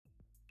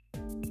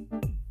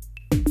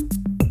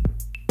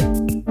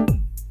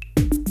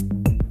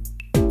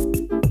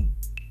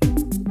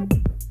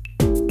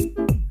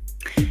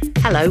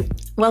Hello,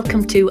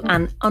 welcome to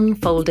An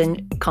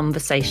Unfolding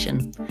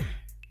Conversation.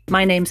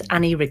 My name's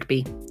Annie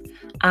Rigby.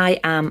 I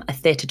am a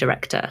theatre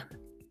director.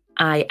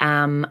 I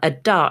am a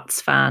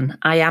darts fan.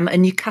 I am a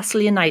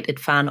Newcastle United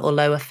fan,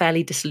 although a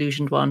fairly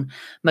disillusioned one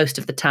most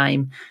of the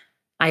time.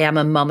 I am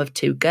a mum of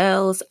 2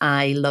 girls.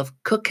 I love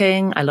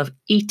cooking. I love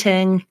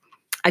eating.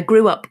 I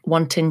grew up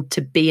wanting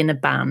to be in a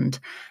band.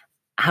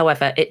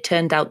 However, it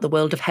turned out the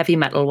world of heavy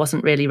metal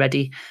wasn't really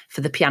ready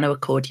for the piano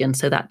accordion,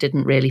 so that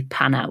didn't really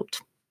pan out.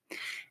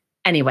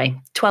 Anyway,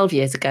 12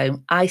 years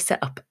ago, I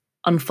set up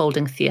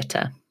Unfolding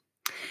Theatre.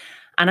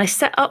 And I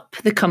set up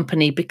the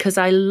company because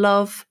I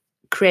love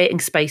creating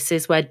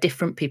spaces where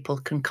different people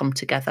can come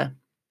together.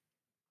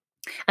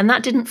 And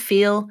that didn't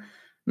feel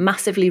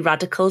massively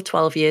radical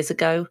 12 years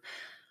ago.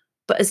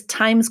 But as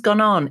time's gone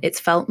on,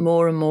 it's felt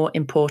more and more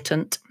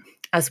important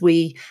as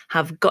we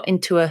have got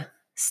into a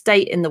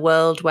state in the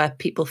world where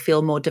people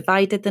feel more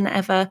divided than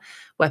ever,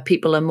 where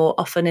people are more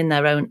often in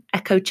their own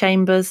echo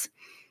chambers.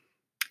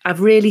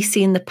 I've really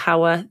seen the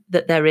power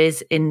that there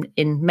is in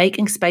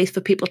making space for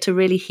people to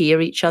really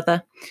hear each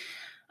other.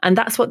 And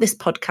that's what this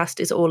podcast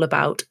is all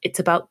about. It's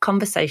about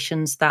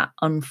conversations that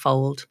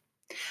unfold.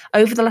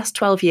 Over the last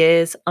 12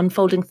 years,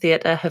 Unfolding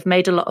Theatre have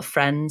made a lot of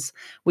friends.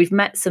 We've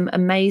met some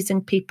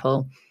amazing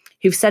people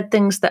who've said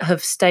things that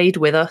have stayed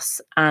with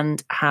us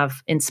and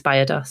have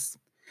inspired us.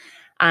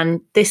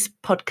 And this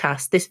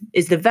podcast, this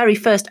is the very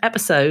first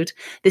episode.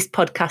 This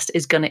podcast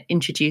is going to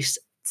introduce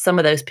some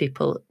of those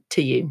people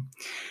to you.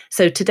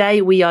 So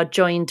today we are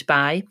joined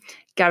by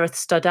Gareth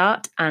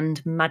Stoddart and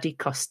Maddie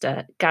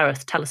Costa.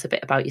 Gareth, tell us a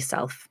bit about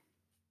yourself.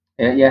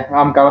 Yeah,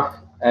 I'm Gareth.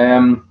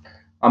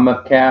 I'm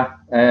a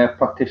care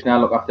practitioner. I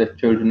look after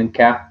children in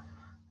care.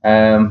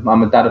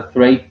 I'm a dad of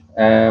 3.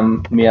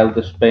 My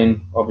eldest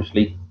been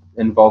obviously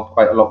involved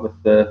quite a lot with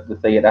the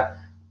theatre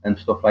and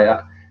stuff like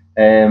that.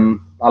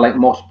 I like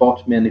more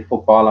sports, mainly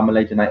football. I'm a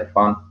Leeds United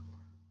fan.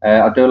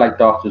 I do like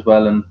darts as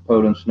well and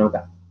pool and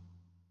snooker.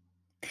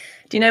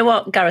 Do you know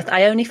what, Gareth?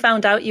 I only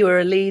found out you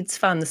were a Leeds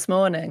fan this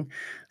morning.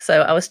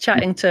 So I was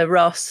chatting to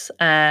Ross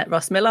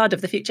Millard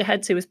of the Future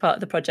Heads, who was part of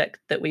the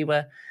project that we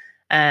were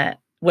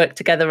worked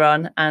together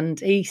on. And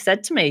he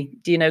said to me,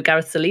 do you know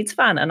Gareth's a Leeds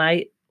fan?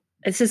 And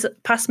this has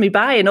passed me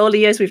by in all the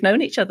years we've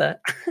known each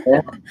other.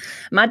 Yeah.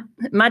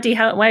 Maddie,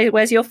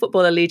 where's your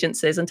football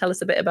allegiances? And tell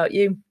us a bit about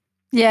you.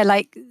 Yeah,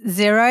 like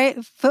 0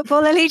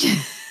 football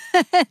allegiance.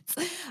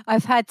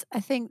 I've had,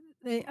 I think,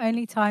 the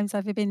only times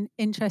I've been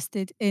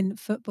interested in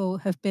football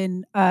have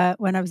been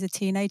when I was a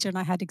teenager and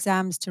I had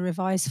exams to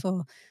revise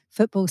for.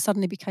 Football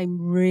suddenly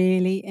became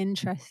really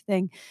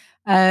interesting.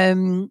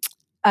 So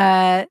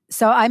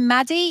I'm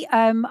Maddie.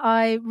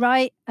 I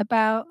write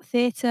about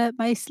theatre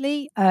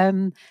mostly.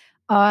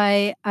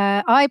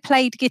 I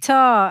played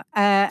guitar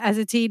as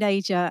a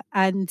teenager,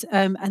 and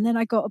then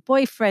I got a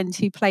boyfriend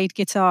who played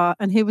guitar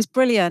and who was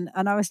brilliant.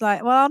 And I was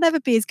like, well, I'll never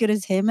be as good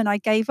as him, and I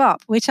gave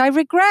up, which I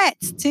regret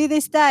to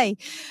this day.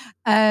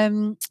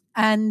 And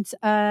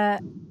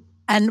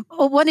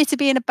wanted to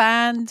be in a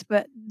band,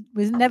 but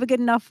was never good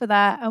enough for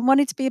that. And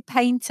wanted to be a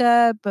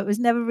painter, but was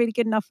never really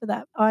good enough for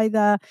that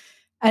either.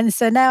 And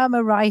so now I'm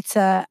a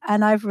writer,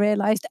 and I've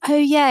realised, oh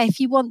yeah, if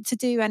you want to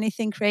do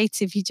anything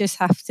creative, you just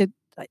have to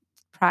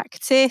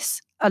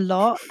practice a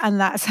lot, and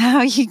that's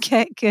how you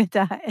get good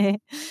at it.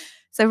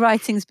 So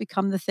writing's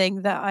become the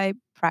thing that I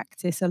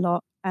practice a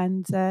lot,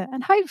 and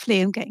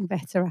hopefully I'm getting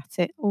better at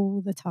it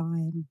all the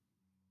time.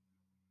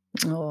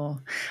 Oh,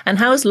 and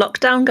how's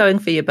lockdown going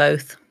for you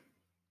both?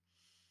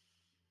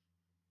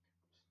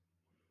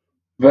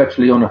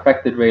 Virtually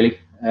unaffected, really,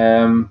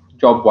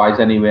 job-wise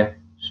anyway.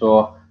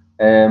 So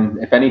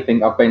if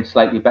anything, I've been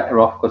slightly better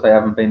off because I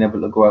haven't been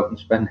able to go out and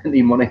spend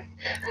any money.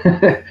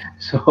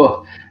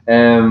 So,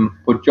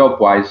 but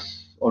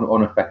job-wise,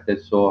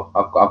 unaffected. So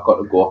I've got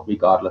to go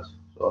regardless.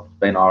 So it's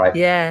been all right.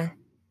 Yeah,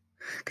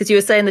 because you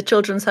were saying the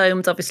children's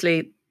homes,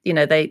 obviously, you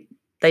know, they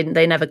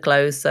never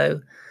close.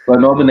 So well,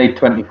 no, they need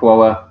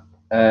 24-hour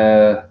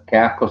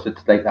care because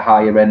it's like the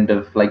higher end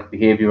of like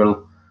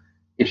behavioural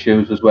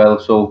issues as well.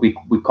 So we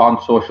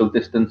can't social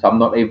distance. I'm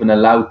not even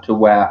allowed to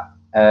wear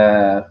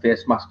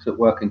face masks at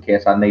work in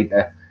case I need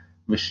to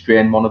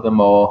restrain one of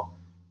them or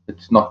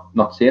it's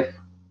not safe.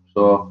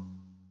 So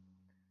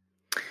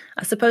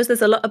I suppose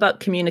there's a lot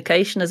about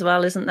communication as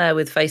well, isn't there,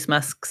 with face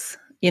masks?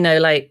 You know,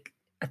 like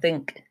I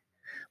think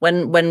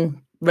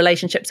when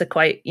relationships are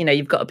quite, you know,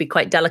 you've got to be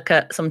quite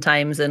delicate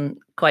sometimes and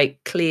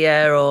quite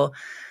clear, or,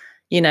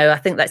 you know, I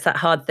think that's that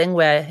hard thing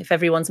where if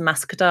everyone's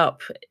masked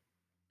up,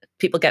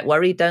 people get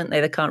worried, don't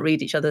they? They can't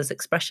read each other's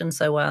expressions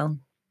so well.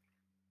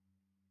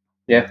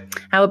 Yeah.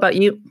 How about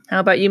you,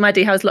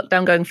 Maddie? How's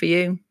lockdown going for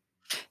you?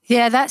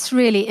 Yeah, that's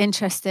really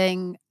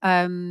interesting.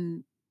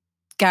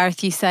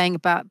 Gareth, you saying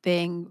about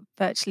being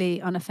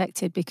virtually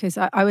unaffected, because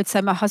I would say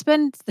my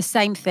husband, the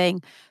same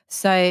thing.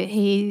 So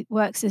he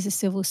works as a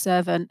civil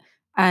servant,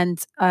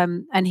 and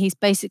he's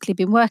basically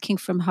been working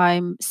from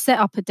home, set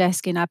up a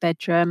desk in our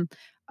bedroom,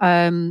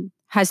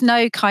 has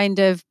no kind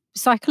of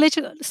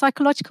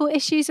psychological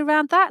issues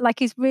around that.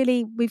 Like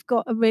we've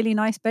got a really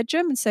nice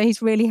bedroom, and so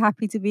he's really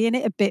happy to be in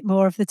it a bit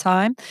more of the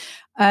time,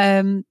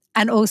 and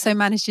also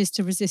manages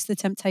to resist the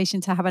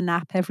temptation to have a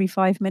nap every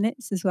 5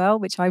 minutes as well,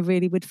 which I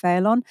really would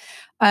fail on.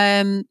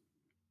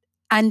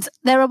 And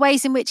there are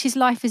ways in which his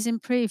life has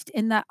improved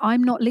in that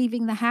I'm not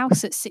leaving the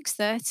house at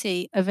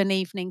 6:30 of an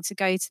evening to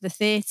go to the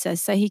theatre.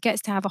 So he gets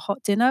to have a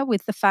hot dinner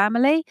with the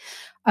family.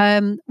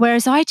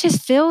 Whereas I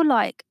just feel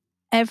like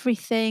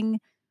everything,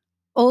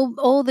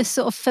 all the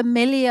sort of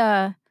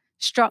familiar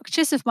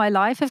structures of my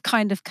life have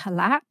kind of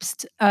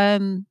collapsed,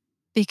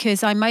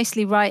 because I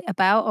mostly write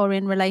about or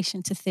in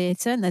relation to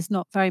theatre, and there's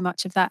not very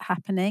much of that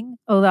happening,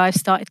 although I've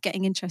started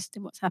getting interested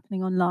in what's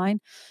happening online.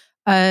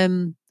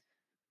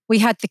 We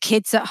had the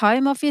kids at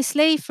home,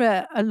 obviously,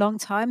 for a long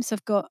time. So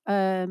I've got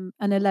an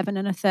 11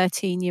 and a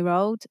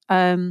 13-year-old.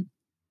 The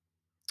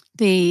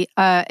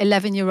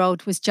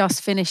 11-year-old was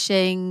just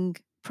finishing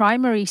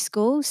primary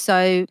school,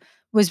 so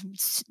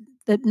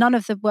none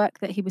of the work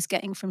that he was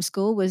getting from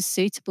school was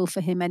suitable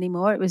for him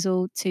anymore. It was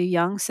all too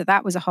young, so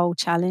that was a whole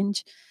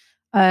challenge.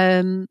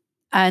 And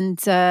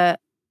they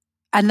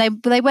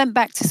went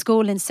back to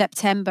school in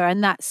September,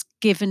 and that's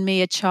given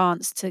me a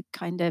chance to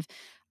kind of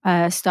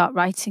start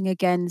writing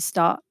again.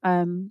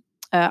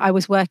 I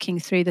was working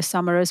through the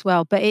summer as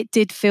well, but it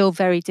did feel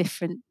very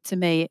different to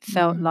me. It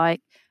felt like,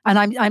 and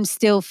I'm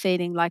still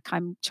feeling like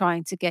I'm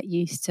trying to get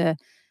used to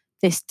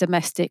this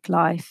domestic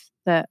life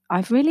that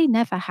I've really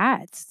never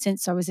had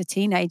since I was a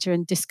teenager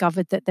and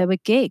discovered that there were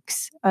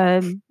gigs.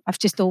 I've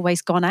just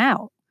always gone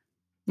out.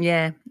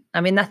 Yeah,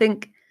 I mean, I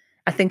think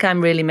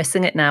I'm really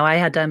missing it now. I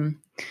had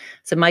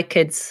so my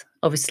kids,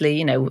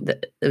 obviously, there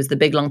was the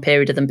big long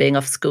period of them being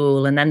off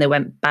school, and then they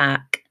went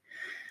back,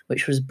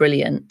 which was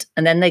brilliant.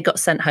 And then they got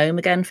sent home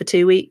again for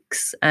 2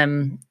 weeks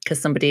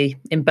because somebody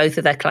in both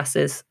of their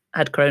classes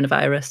had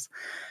coronavirus.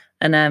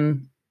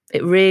 And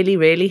it really,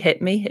 really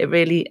hit me. It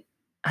really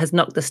has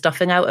knocked the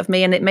stuffing out of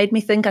me. And it made me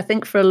think, I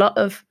think for a lot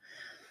of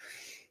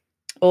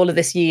all of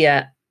this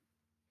year,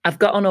 I've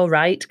got on all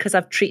right because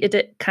I've treated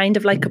it kind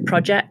of like a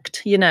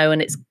project,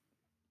 and it's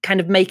kind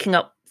of making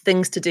up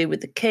things to do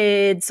with the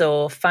kids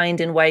or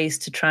finding ways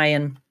to try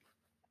and,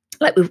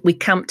 like, we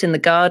camped in the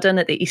garden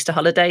at the Easter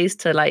holidays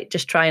to like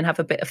just try and have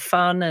a bit of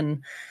fun.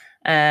 And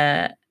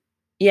and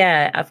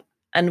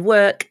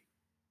work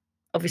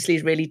obviously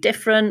is really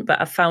different, but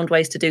I've found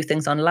ways to do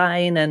things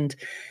online, and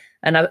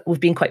we've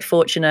been quite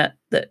fortunate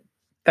that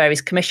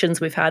various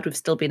commissions we've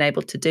still been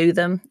able to do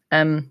them.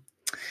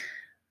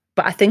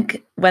 But I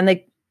think when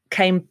they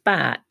came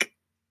back,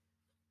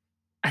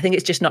 I think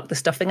it's just knocked the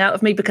stuffing out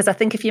of me, because I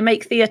think if you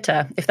make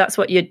theatre, if that's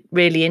what you're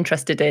really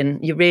interested in,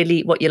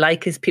 what you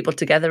like is people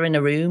together in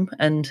a room.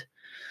 And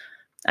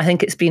I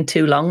think it's been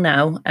too long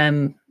now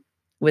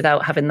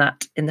without having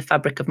that in the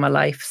fabric of my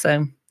life.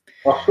 So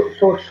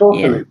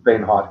It's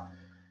been hard.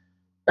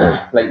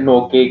 Like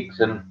no gigs,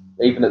 and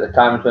even at the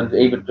times when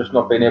even just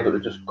not being able to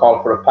just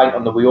call for a pint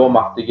on the way home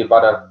after you've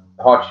had a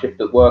hard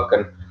shift at work.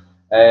 And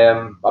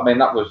I mean,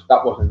 that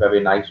wasn't very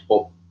nice.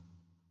 But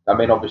I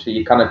mean, obviously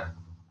you kind of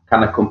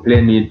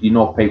complain,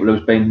 people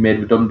who's been made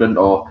redundant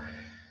or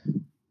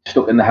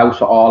stuck in the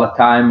house all the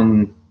time,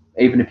 and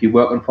even if you're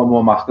working from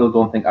home, I still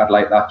don't think I'd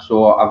like that.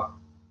 So I've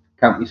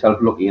count myself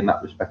lucky in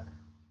that respect.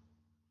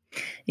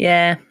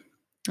 Yeah.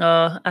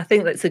 Oh, I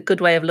think that's a good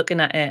way of looking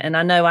at it. And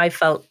I know I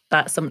felt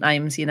that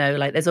sometimes,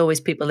 like there's always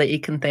people that you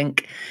can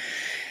think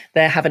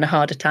they're having a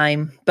harder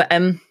time. But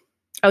I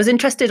was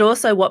interested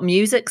also what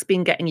music's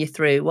been getting you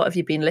through. What have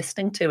you been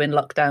listening to in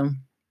lockdown?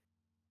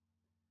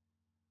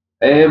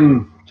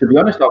 To be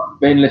honest, I've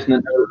been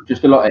listening to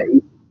just a lot of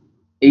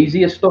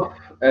easier stuff,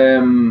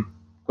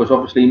 because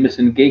obviously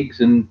missing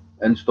gigs and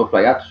stuff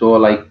like that. So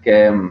like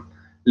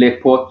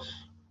Lake Ports,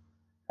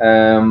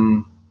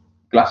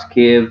 Glass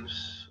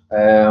Caves.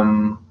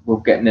 We're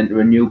getting into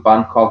a new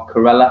band called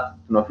Corella. I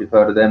don't know if you've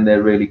heard of them.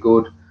 They're really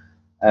good.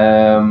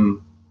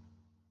 And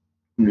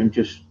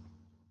just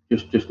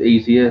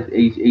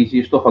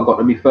easier stuff. I got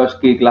to my first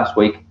gig last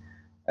week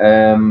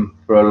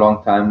for a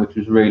long time, which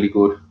was really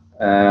good.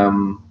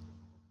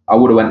 I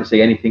would have went to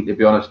see anything, to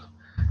be honest,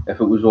 if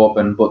it was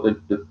open, but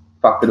the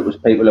fact that it was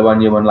people who I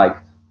knew and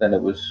liked, then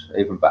it was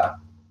even better.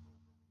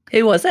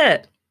 Who was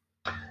it?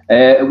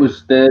 It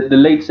was the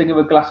lead singer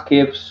of Glass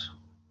Caves.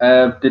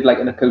 Did like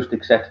an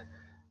acoustic set,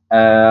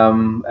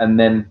 and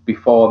then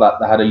before that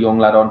they had a young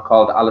lad on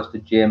called Alistair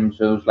James,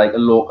 who's like a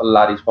local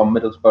lad. He's from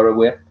Middlesbrough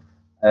way.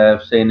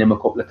 I've seen him a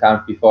couple of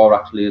times before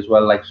actually as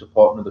well, like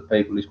supporting other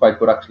people. He's quite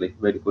good actually,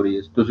 really good he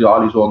is. Does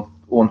all his own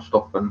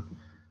stuff and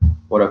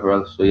whatever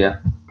else, so yeah.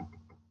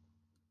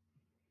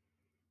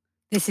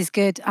 This is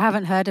good. I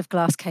haven't heard of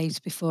Glass Caves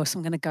before, so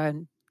I'm going to go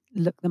and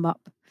look them up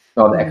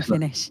when we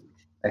finish.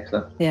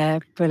 Excellent. Yeah,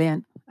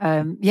 brilliant.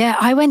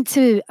 I went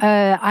to,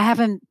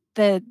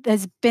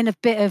 there's been a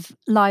bit of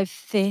live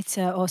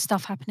theatre or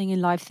stuff happening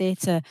in live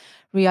theatre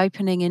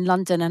reopening in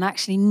London, and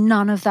actually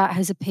none of that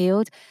has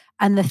appealed.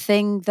 And the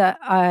thing that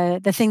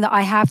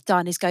I have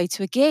done is go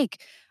to a gig,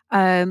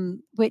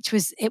 which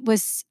was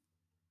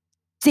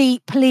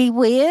deeply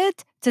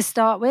weird to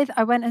start with.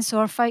 I went and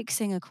saw a folk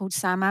singer called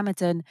Sam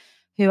Amadon,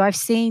 who I've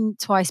seen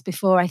twice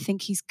before. I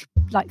think he's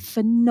like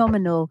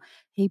phenomenal.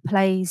 He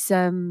plays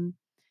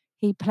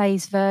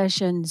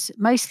versions,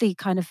 mostly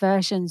kind of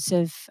versions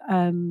of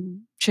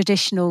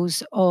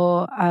traditionals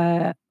or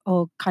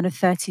kind of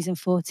 30s and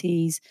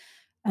 40s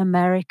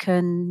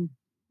American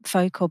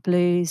folk or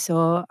blues,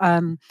 or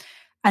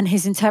and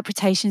his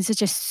interpretations are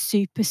just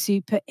super,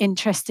 super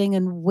interesting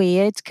and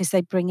weird because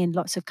they bring in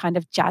lots of kind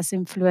of jazz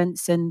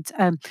influence, and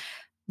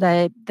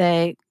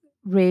they're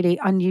really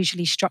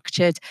unusually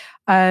structured.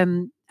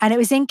 And it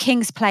was in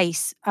King's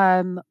Place,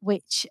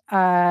 which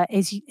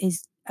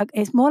is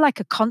it's more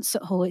like a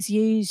concert hall. It's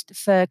used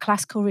for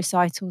classical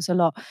recitals a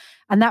lot.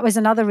 And that was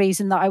another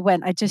reason that I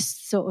went. I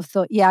just sort of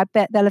thought, yeah, I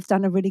bet they'll have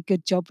done a really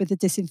good job with the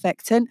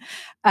disinfectant.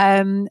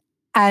 And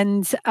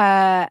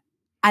I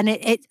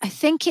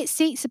think it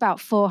seats about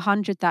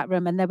 400, that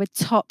room, and there were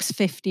tops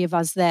 50 of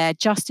us there,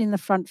 just in the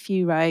front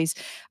few rows.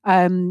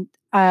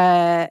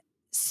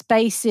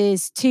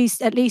 Spaces,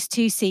 at least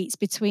 2 seats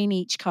between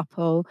each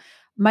couple.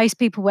 Most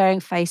people wearing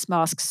face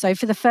masks. So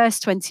for the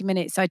first 20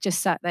 minutes, I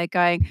just sat there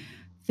going,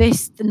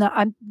 this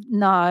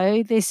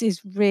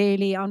is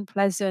really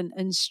unpleasant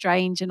and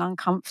strange and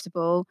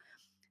uncomfortable.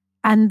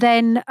 And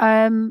then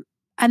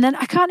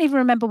I can't even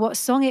remember what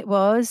song it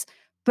was,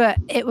 but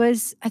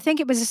I think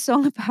it was a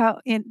song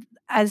about,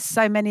 as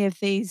so many of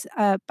these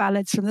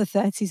ballads from the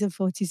 30s and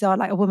 40s are,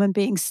 like a woman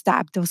being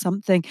stabbed or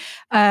something.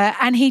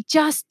 And he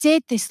just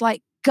did this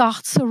like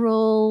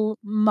guttural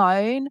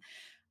moan.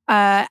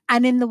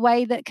 And in the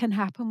way that can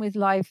happen with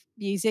live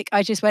music,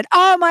 I just went,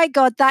 oh my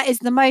God, that is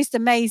the most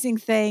amazing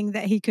thing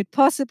that he could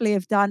possibly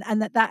have done.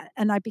 And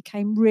and I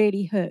became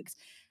really hooked.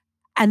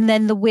 And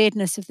then the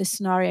weirdness of the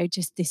scenario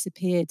just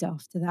disappeared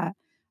after that.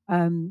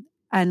 And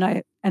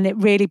it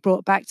really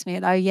brought back to me,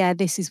 oh yeah,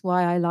 this is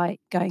why I like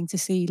going to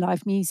see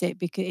live music,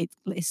 because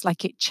it's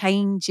like it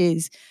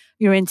changes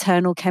your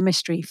internal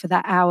chemistry for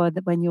that hour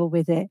that when you're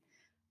with it.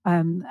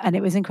 And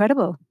it was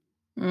incredible.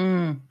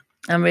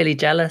 I'm really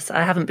jealous.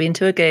 I haven't been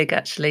to a gig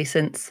actually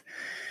since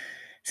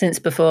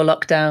before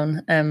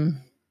lockdown. I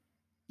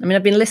mean,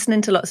 I've been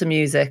listening to lots of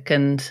music,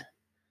 and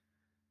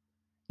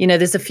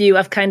there's a few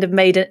I've kind of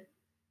made it.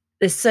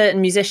 There's certain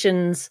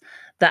musicians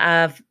that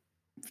I've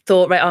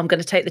thought, right, I'm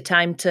going to take the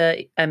time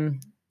to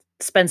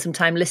spend some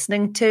time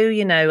listening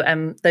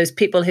to. Those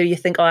people who you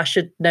think, I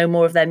should know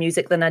more of their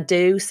music than I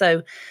do.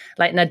 So,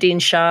 like Nadine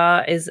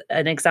Shah is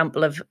an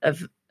example of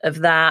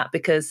that,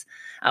 because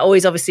I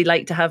always obviously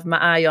like to have my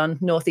eye on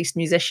Northeast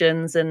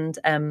musicians, and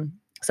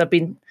so I've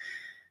been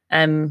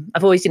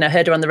I've always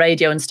heard her on the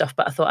radio and stuff,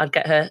 but I thought I'd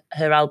get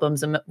her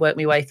albums and work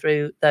my way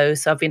through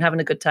those. So I've been having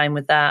a good time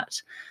with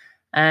that,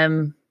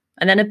 and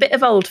then a bit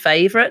of old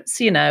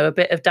favorites, a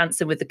bit of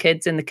Dancing with the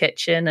Kids in the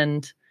Kitchen,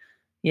 and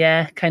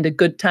kind of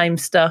good time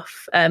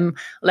stuff.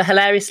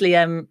 Hilariously,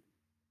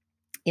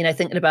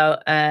 thinking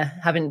about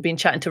having been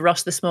chatting to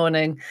Ross this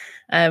morning,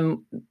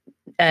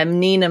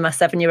 Nina, my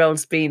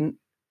 7-year-old's been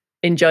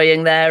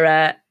enjoying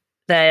their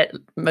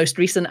most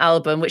recent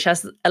album, which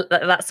has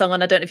that song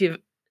on. I don't know if you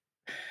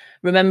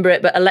remember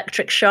it, but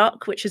Electric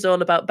Shock, which is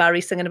all about Barry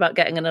singing about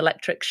getting an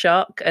electric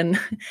shock. And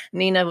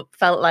Nina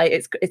felt like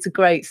it's a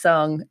great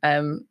song.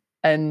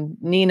 And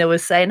Nina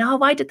was saying, oh,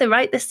 why did they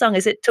write this song?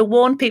 Is it to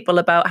warn people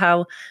about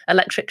how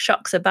electric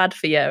shocks are bad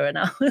for you? And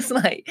I was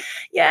like,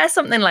 yeah,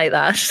 something like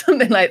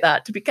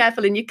that, to be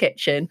careful in your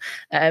kitchen.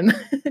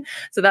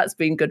 So that's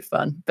been good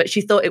fun. But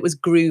she thought it was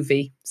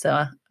groovy, so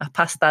I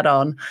passed that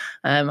on.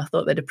 I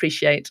thought they'd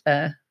appreciate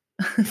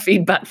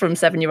feedback from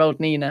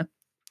 7-year-old Nina.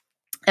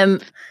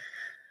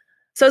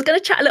 So I was going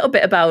to chat a little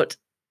bit about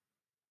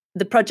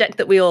the project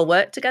that we all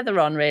worked together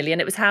on, really. And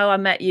it was how I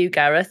met you,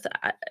 Gareth.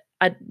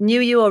 I knew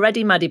you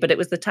already, Maddie, but it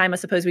was the time I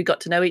suppose we got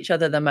to know each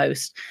other the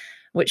most,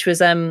 which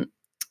was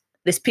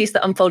this piece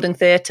that Unfolding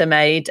Theatre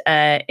made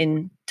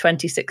in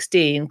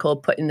 2016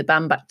 called Putting the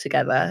Band Back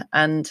Together.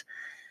 And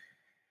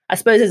I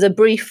suppose as a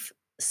brief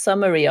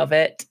summary of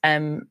it,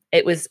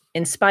 it was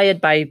inspired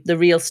by the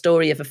real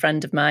story of a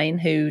friend of mine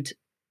who'd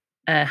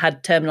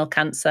had terminal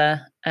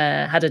cancer,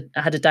 had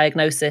a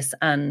diagnosis,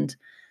 and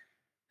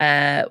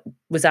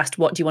was asked,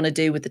 what do you want to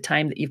do with the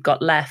time that you've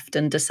got left?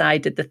 And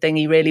decided the thing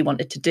he really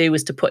wanted to do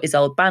was to put his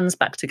old bands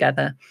back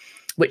together,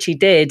 which he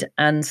did.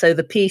 And so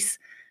the piece,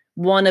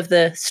 one of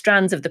the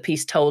strands of the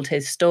piece, told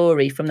his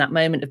story from that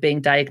moment of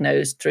being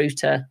diagnosed through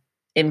to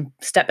him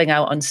stepping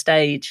out on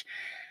stage.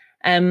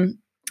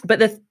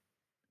 But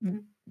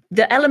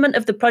the element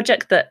of the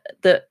project that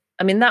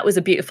was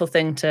a beautiful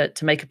thing to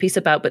make a piece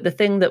about. But the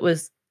thing that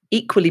was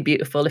equally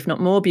beautiful, if not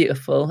more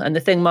beautiful, and the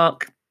thing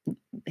Mark,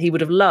 he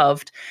would have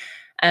loved,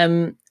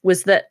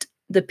 was that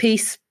the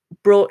piece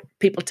brought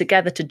people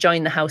together to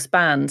join the house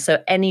band.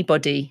 So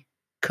anybody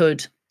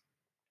could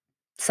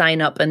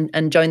sign up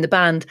and join the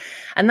band.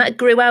 And that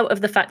grew out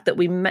of the fact that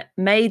we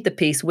made the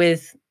piece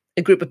with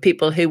a group of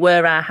people who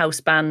were our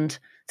house band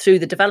through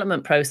the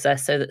development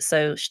process.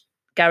 So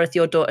Gareth,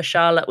 your daughter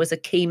Charlotte, was a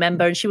key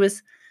member, and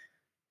was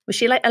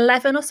she like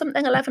 11 or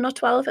something, 11 or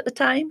 12 at the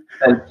time?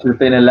 She'd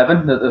been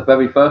 11 at the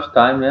very first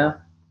time, yeah.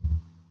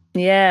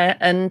 Yeah,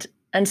 and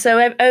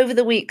so over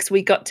the weeks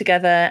we got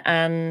together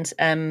and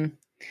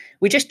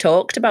we just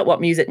talked about what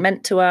music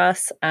meant to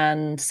us,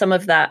 and some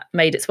of that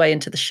made its way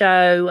into the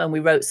show, and we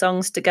wrote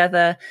songs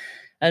together,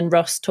 and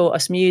Ross taught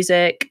us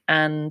music,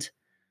 and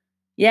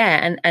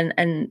yeah, and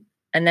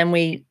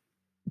then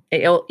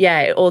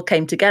it all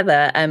came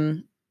together.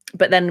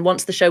 But then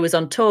once the show was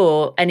on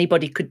tour,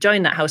 anybody could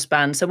join that house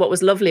band. So what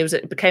was lovely was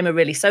it became a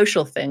really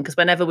social thing, because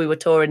whenever we were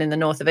touring in the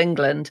north of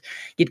England,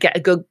 you'd get a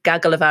good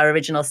gaggle of our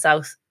original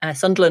South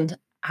Sunderland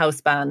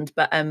house band,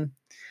 but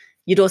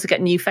you'd also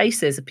get new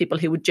faces of people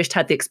who would just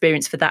had the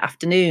experience for that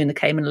afternoon. They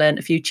came and learned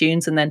a few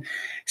tunes and then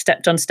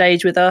stepped on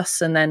stage with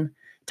us. And then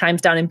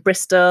times down in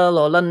Bristol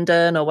or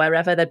London or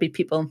wherever, there'd be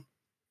people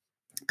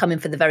coming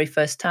for the very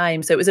first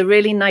time. So it was a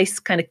really nice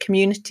kind of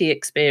community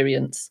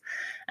experience.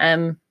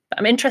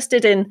 I'm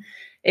interested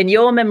in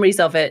your memories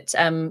of it,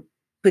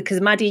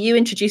 because Maddie, you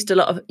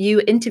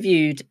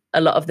interviewed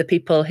a lot of the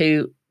people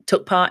who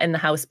took part in the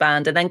house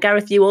band, and then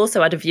Gareth, you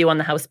also had a view on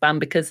the house band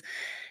because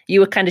you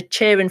were kind of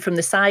cheering from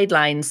the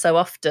sidelines so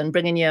often,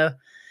 bringing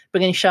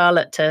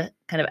Charlotte to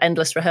kind of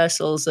endless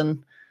rehearsals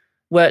and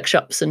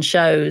workshops and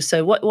shows.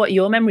 So what are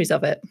your memories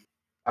of it?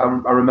 I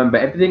remember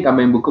everything. I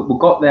mean, we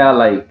got there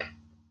like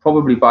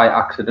probably by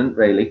accident,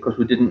 really, because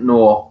we didn't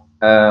know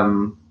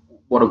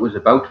what it was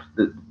about.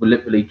 We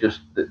literally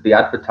just the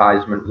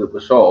advertisement that we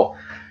saw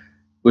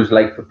was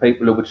like for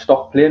people who would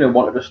stop playing and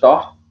wanted to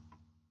start,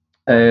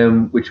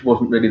 which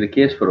wasn't really the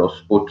case for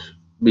us. But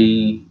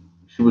she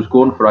was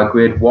going for our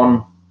grade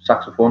 1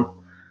 saxophone,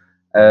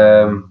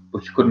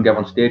 but she couldn't get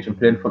on stage and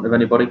play in front of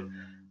anybody.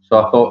 So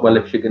I thought, well,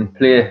 if she can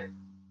play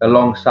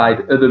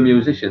alongside other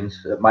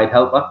musicians, it might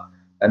help her.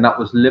 And that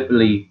was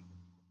literally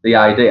the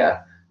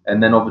idea.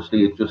 And then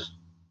obviously it just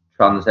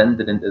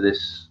transcended into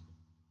this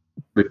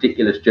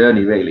ridiculous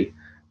journey, really.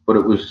 But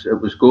it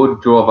was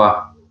good. Drove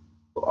her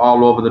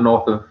all over the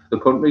north of the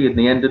country in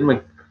the end, didn't we?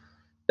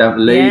 Down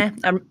to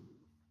Leeds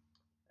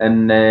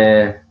and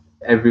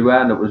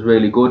everywhere, and it was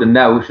really good. And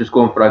now she's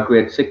going for our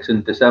grade 6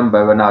 in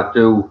December, and I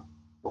do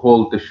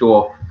hold the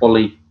show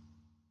fully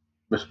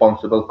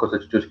responsible because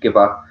it's just give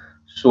her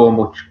so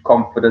much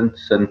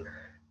confidence and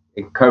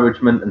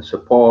encouragement and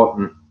support.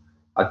 And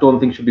I don't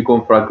think she'd be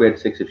going for our grade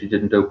 6 if she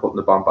didn't do putting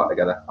the band back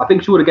together. I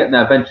think she would have gotten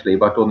there eventually,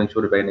 but I don't think she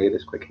would have been here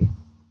this quick.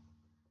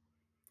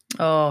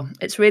 Oh,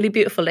 it's really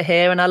beautiful to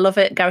hear, and I love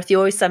it. Gareth, you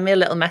always send me a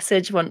little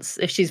message once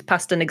if she's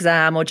passed an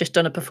exam or just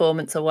done a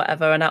performance or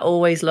whatever, and I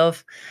always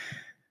love,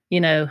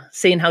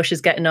 seeing how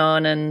she's getting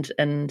on, and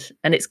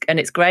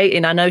it's great.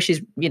 And I know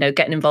she's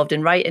getting involved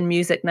in writing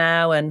music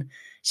now, and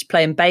she's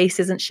playing bass,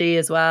 isn't she,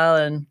 as well?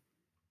 And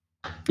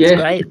it's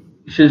great.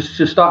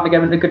 She's starting to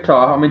get into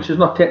guitar. I mean, she's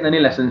not taking any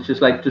lessons. She's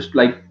just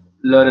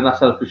learning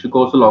herself as she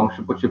goes along.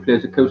 But she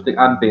plays acoustic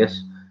and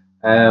bass.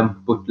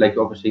 But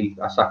obviously,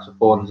 our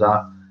saxophones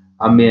are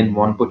our main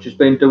one. But she's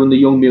been doing the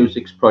Young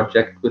Musics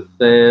project with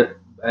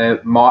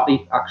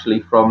Marty,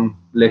 actually, from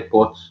Lake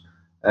Boats,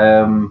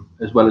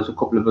 as well as a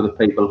couple of other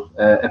people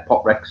at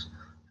Pop Rex.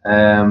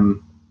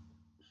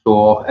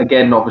 So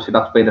again, obviously,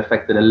 that's been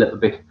affected a little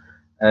bit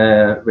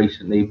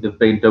recently. They've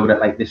been doing it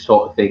like this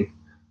sort of thing.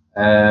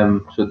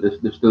 So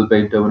they've still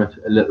been doing it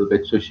a little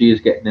bit. So she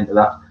is getting into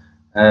that.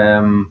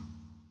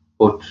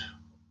 But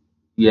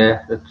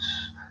yeah,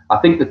 I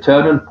think the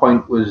turning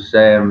point was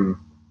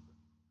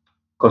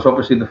because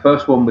obviously the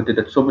first one we did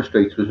at Summer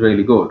Streets was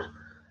really good.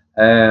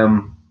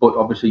 But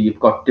obviously you've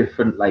got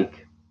different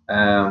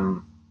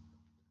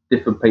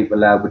different people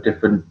there with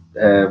different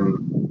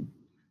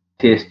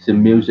tastes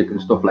in music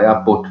and stuff like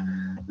that. But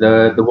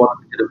the one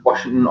we did at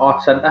Washington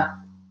Arts Centre,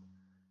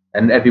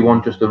 and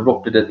everyone just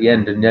erupted at the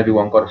end, and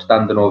everyone got a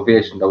standing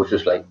ovation. I was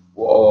just like,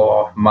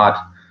 whoa, mad,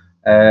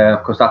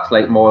 because that's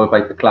more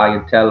like the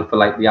clientele for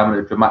the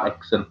amateur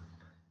dramatics and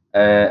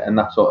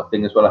that sort of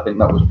thing as well. I think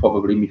that was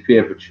probably my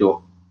favourite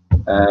show.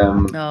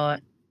 That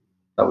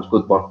was a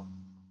good one.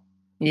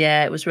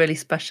 Yeah, it was really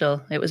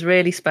special. It was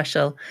really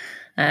special.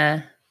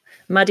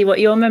 Maddie, what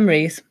are your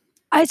memories?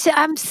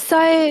 I'm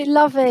so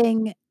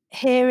loving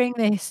hearing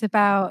this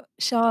about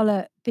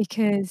Charlotte,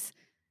 because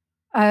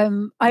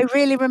I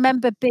really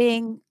remember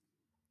being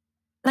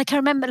like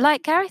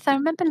Gareth, I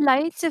remember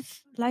loads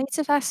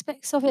of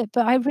aspects of it,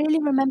 but I really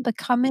remember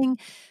coming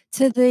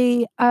to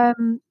the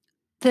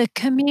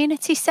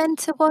community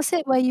centre, was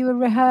it, where you were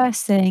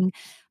rehearsing,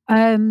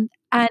 and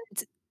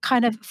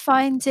kind of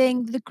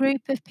finding the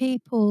group of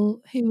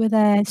people who were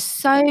there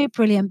so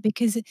brilliant,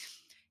 because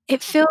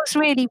it feels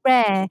really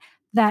rare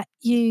that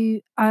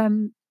you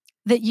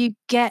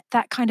get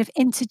that kind of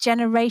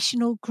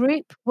intergenerational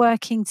group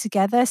working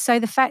together. So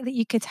the fact that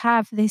you could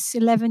have this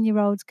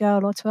 11-year-old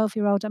girl or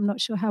 12-year-old, I'm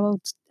not sure how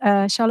old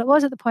Charlotte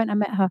was at the point I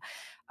met her,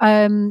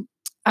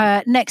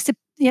 next to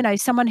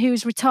someone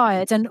who's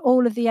retired, and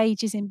all of the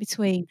ages in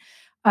between,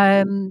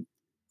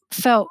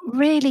 felt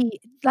really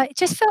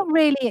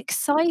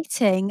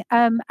exciting.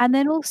 And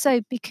then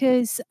also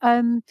because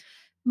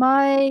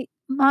my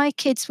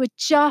kids were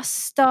just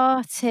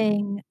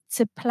starting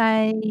to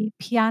play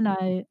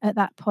piano at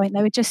that point.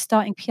 They were just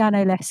starting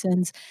piano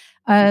lessons.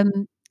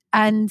 And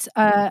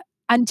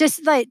And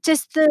just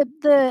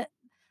the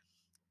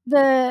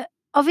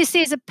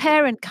obviously as a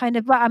parent kind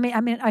of, well, I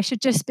mean I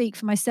should just speak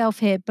for myself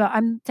here, but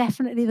I'm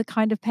definitely the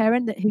kind of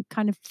parent who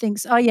kind of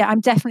thinks, oh yeah, I'm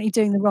definitely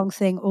doing the wrong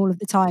thing all of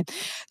the time.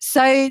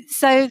 So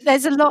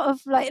there's a lot of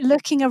like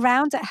looking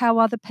around at how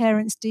other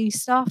parents do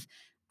stuff,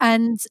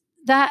 and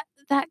that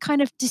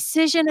kind of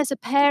decision as a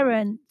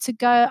parent to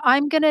go,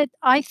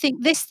 I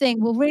think this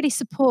thing will really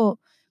support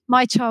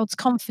my child's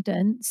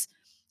confidence.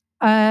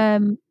 I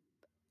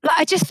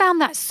just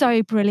found that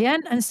so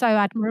brilliant and so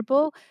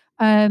admirable.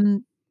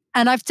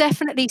 And I've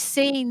definitely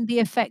seen the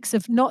effects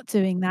of not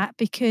doing that,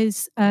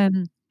 because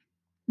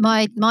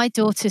my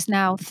daughter's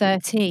now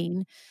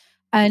 13,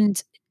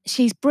 and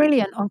she's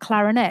brilliant on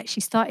clarinet. She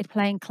started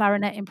playing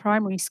clarinet in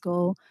primary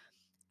school,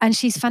 and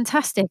she's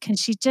fantastic. And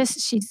she's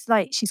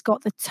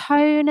got the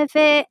tone of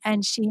it,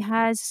 and she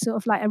has sort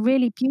of like a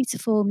really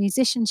beautiful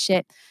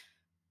musicianship,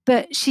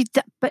 but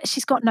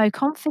she's got no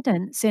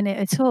confidence in it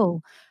at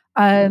all.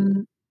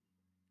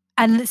 And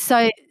and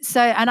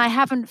I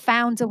haven't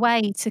found a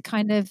way to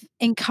kind of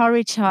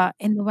encourage her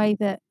in the way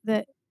that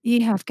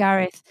you have,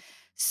 Gareth.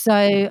 So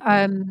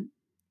and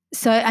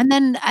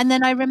then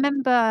I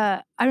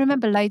remember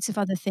loads of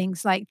other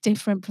things, like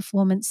different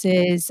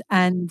performances,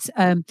 and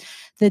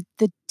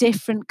the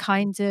different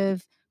kind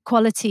of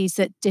qualities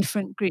that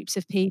different groups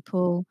of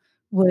people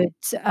would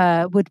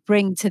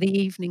bring to the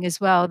evening as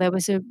well. There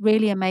was a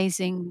really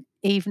amazing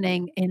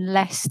evening in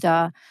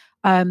Leicester.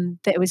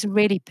 There was a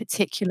really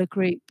particular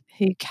group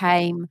who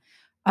came.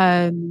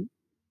 I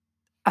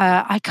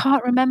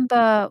can't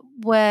remember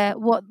what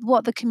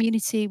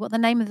the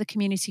name of the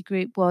community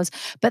group was,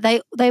 but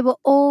they were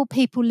all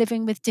people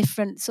living with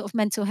different sort of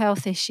mental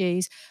health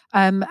issues.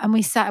 And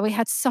we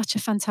had such a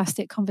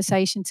fantastic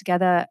conversation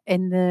together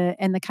in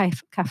the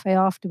cafe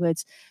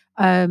afterwards,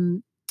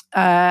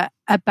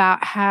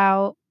 about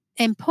how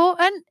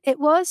important it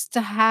was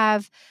to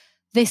have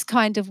this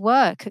kind of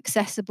work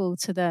accessible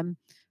to them.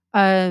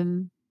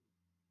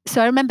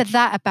 So I remember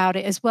that about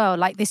it as well,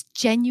 like this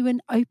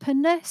genuine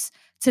openness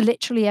to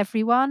literally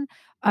everyone,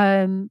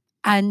 and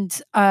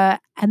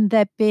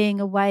there being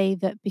a way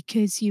that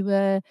because you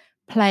were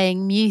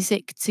playing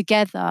music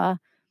together,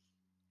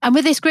 and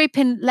with this group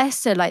in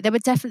Leicester, like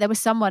there was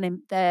someone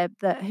in there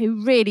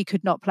who really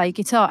could not play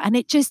guitar, and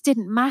it just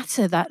didn't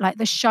matter that like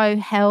the show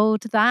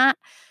held that.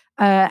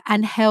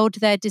 And held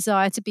their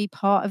desire to be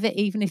part of it,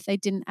 even if they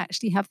didn't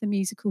actually have the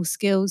musical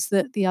skills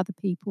that the other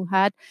people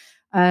had.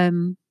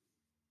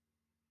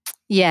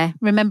 Yeah,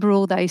 remember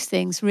all those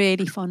things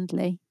really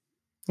fondly.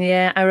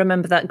 Yeah, I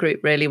remember that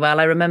group really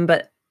well. I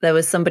remember there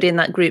was somebody in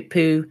that group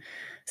who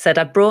said,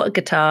 I brought a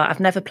guitar,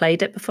 I've never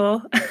played it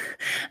before.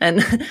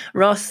 And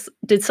Ross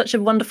did such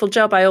a wonderful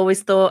job, I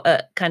always thought,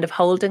 at kind of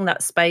holding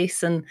that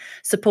space and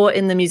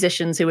supporting the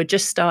musicians who were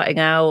just starting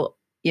out,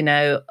 you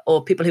know,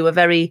 or people who were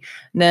very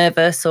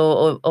nervous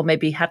or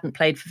maybe hadn't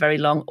played for very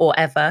long or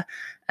ever.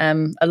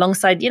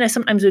 Alongside, you know,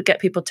 sometimes we'd get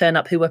people turn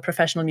up who were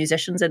professional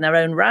musicians in their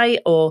own right,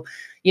 or,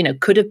 you know,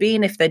 could have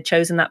been if they'd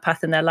chosen that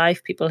path in their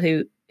life, people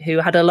who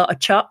had a lot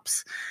of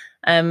chops.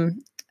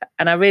 And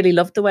I really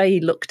loved the way he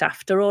looked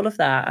after all of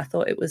that. I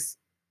thought it was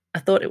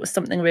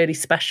something really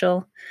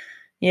special.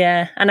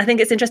 Yeah. And I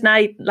think it's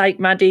interesting. Like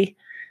Maddie,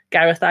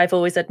 Gareth, I've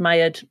always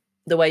admired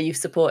the way you've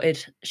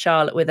supported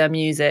Charlotte with her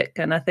music.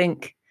 And I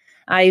think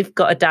I've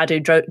got a dad who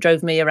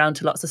drove me around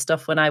to lots of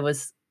stuff when I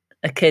was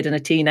a kid and a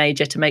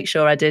teenager to make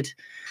sure I did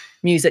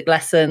music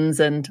lessons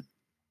and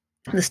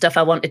the stuff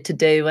I wanted to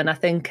do. And I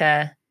think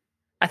that's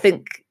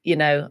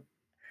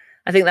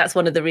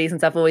one of the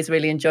reasons I've always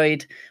really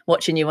enjoyed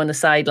watching you on the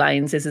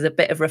sidelines, is a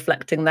bit of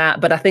reflecting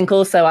that. But I think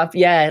also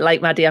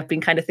like Maddie, I've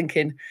been kind of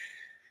thinking,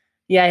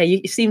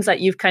 it seems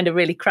like you've kind of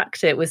really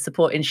cracked it with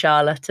supporting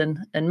Charlotte,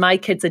 and my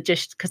kids are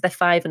just, because they're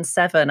 5 and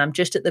 7, I'm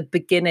just at the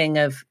beginning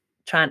of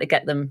trying to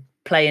get them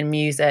playing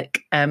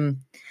music. And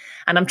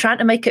I'm trying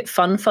to make it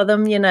fun for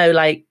them, you know,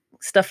 like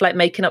stuff like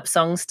making up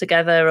songs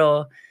together,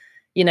 or,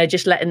 you know,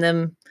 just letting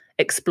them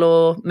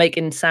explore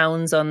making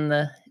sounds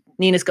on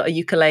Nina's got a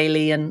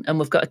ukulele and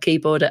we've got a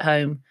keyboard at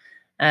home,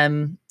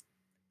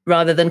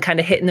 rather than kind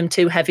of hitting them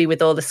too heavy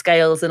with all the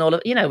scales and all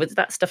of, you know,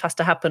 that stuff has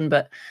to happen,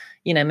 but,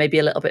 you know, maybe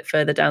a little bit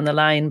further down the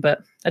line.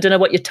 But I don't know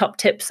what your top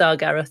tips are,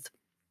 Gareth.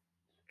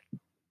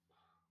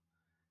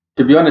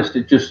 To be honest,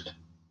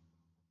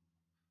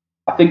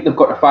 I think they've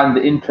got to find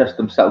the interest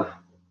themselves.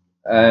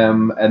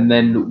 And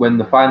then when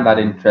they find that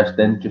interest,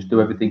 then just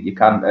do everything you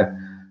can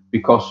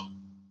because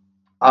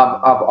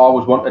I've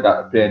always wanted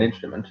to play an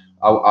instrument.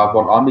 I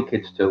want all my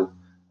kids to,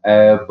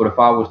 but if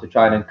I was to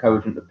try and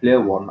encourage them to play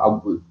one,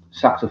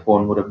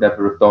 saxophone would have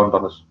never have dawned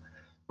on us.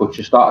 But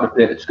she started to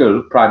play it at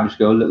school, primary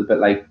school, a little bit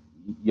like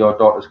your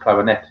daughter's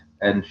clarinet,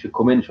 and she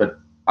come in, she said,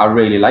 I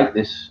really like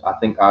this, I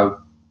think I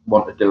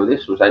want to do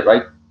this. I was like,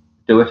 right,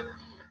 do it. And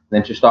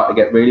then she started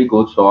to get really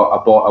good, so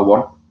I bought her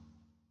one,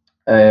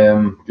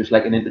 just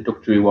like an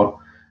introductory one.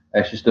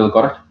 She still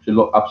got it. She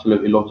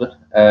absolutely loves it.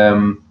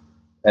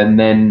 And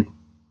then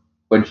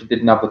when she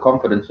didn't have the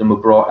confidence, and we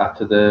brought her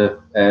to the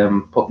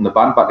putting the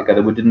band back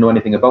together, we didn't know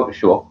anything about the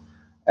show.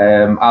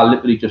 I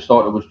literally just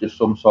thought it was just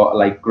some sort of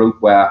like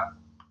group where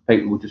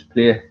people would just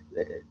play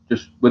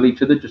just with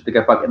each other just to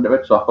get back into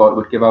it. So I thought it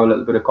would give her a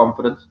little bit of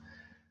confidence.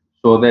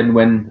 So then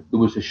when there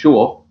was a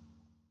show,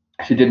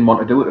 she didn't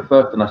want to do it at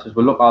first. And I says,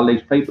 well, look, all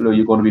these people who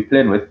you're going to be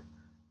playing with,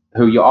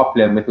 who you are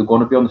playing with, are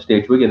going to be on the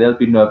stage with you. They'll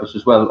be nervous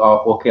as well.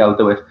 Oh, okay, I'll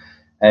do it.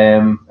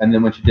 And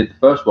then when she did the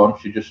first one,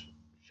 she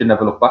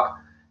never looked back.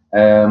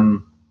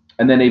 And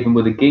then even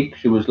with a gig,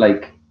 she was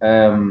like,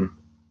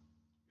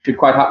 she'd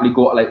quite happily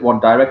go to like One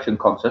Direction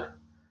concert.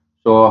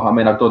 So, I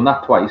mean, I've done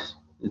that twice.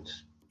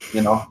 It's,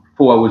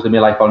 4 hours of my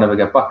life I'll never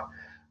get back.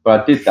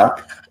 But I did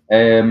that.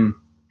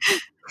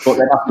 But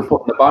then after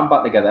putting the band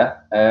back together,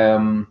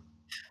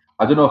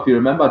 I don't know if you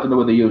remember, I don't know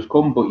whether you've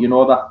come, but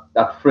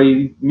that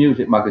free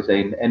music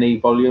magazine, Any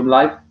Volume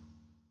Live?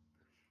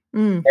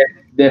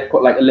 They've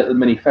put like a little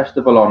mini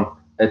festival on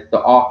at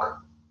the Arc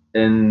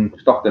in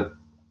Stockton.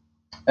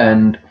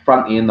 And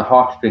Frankie and the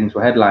Heartstrings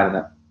were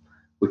headlining it,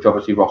 which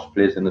obviously Ross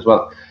plays in as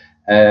well.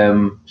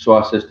 So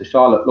I says to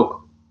Charlotte,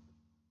 look,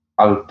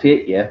 I'll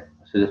take you. I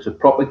said, it's a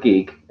proper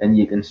gig and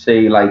you can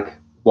see like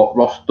what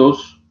Ross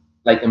does,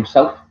 like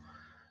himself.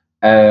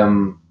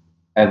 And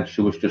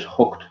she was just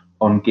hooked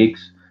on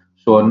gigs.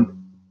 So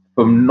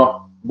from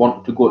not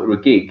wanting to go to a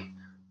gig,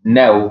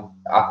 now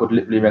I could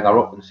literally ring her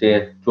up and say,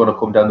 do you want to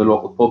come down the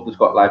local pub that's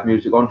got live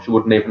music on? She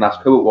wouldn't even ask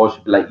who it was.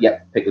 She'd be like, yeah,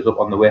 pick us up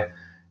on the way.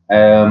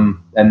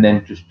 And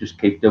then just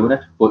keep doing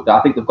it. But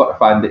I think they've got to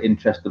find the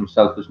interest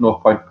themselves. There's no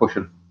point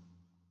pushing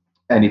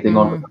anything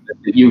on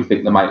that you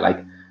think they might like.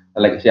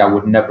 And like I say, I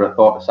would never have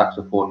thought of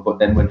saxophone, but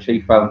then when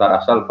she found that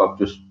herself, I've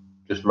just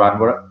ran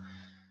with it.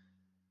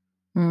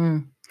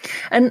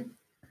 And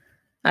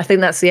I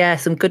think that's,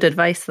 some good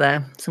advice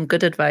there. Some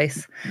good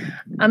advice.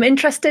 I'm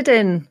interested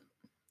in,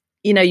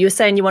 you were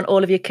saying you want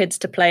all of your kids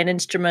to play an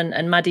instrument,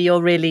 and Maddie,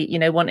 you're really,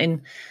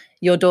 wanting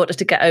your daughter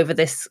to get over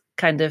this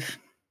kind of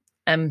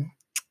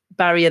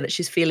barrier that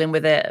she's feeling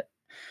with it.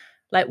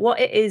 Like what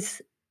it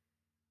is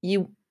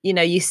you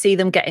see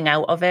them getting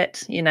out of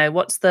it,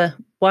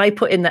 why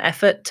put in the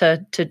effort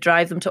to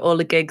drive them to all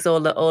the gigs, all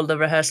the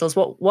rehearsals?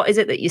 What is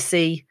it that you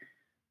see?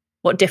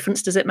 What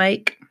difference does it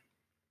make?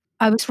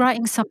 I was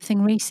writing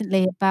something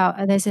recently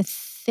about there's a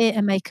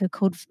theatre maker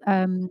called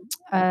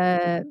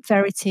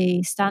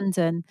Verity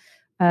Standen.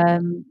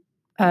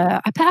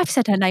 I've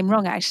said her name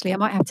wrong, actually. I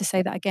might have to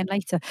say that again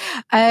later.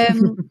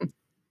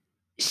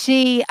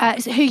 She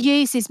who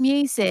uses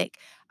music,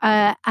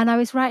 and I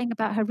was writing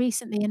about her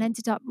recently and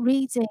ended up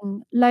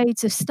reading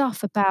loads of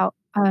stuff about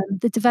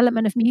the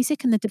development of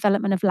music and the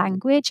development of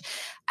language,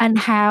 and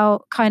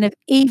how kind of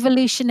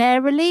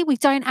evolutionarily we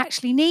don't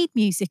actually need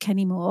music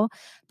anymore,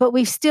 but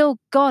we've still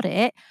got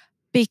it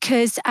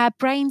because our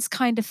brains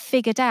kind of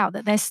figured out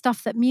that there's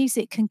stuff that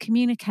music can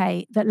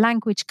communicate that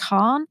language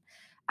can't.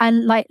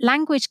 And like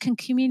language can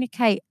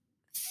communicate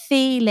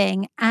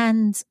feeling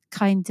and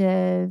kind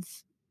of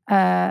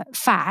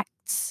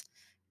facts,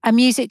 and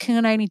music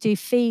can only do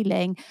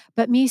feeling,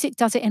 but music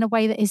does it in a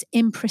way that is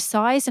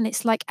imprecise, and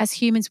it's like as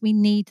humans we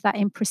need that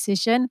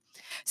imprecision.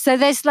 So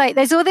there's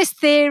all this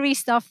theory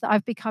stuff that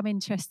I've become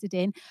interested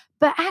in,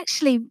 but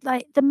actually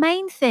like the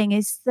main thing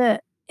is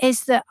that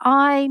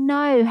I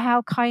know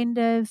how kind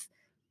of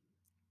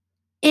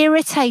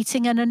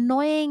irritating and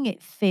annoying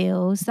it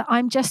feels that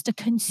I'm just a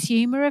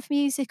consumer of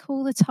music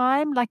all the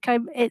time. Like I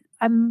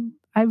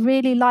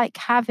really like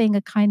having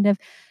a kind of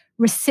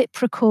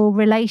reciprocal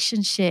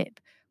relationship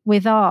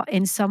with art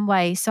in some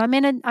way. So I'm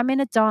in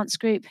a dance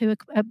group who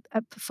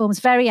performs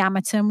very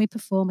amateur, and we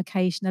perform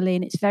occasionally,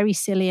 and it's very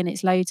silly and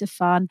it's loads of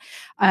fun.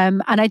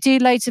 And I do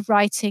loads of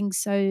writing.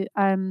 So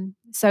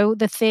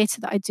the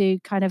theatre that I do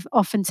kind of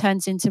often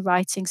turns into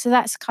writing. So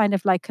that's kind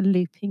of like a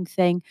looping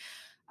thing.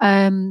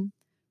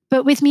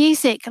 But with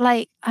music,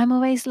 like I'm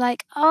always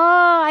like,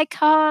 oh, I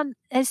can't.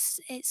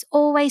 It's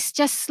always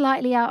just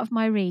slightly out of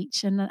my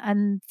reach,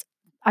 and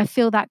I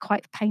feel that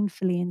quite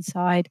painfully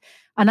inside.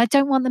 And I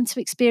don't want them to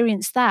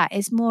experience that.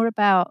 It's more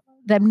about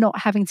them not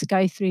having to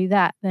go through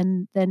that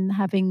than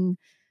having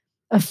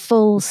a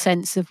full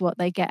sense of what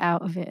they get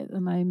out of it at the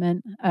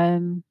moment.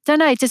 Don't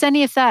know. Does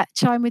any of that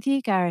chime with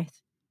you,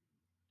 Gareth?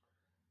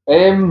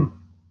 I'm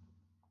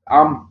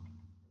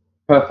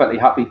perfectly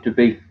happy to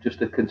be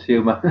just a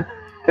consumer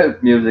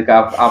of music.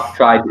 I've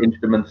tried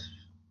instruments.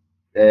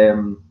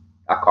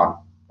 I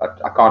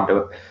can't do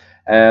it.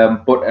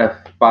 But if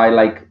I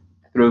like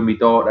through my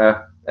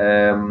daughter,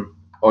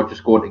 or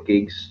just going to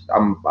gigs,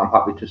 I'm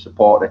happy to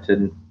support it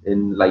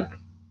in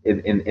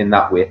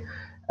that way.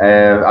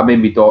 I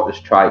mean, my daughter's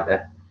tried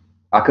to.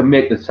 I can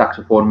make the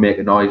saxophone make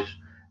a noise.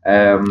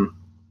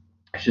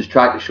 She's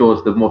tried to show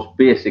us the most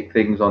basic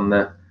things on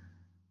the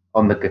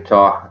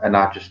guitar, and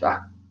I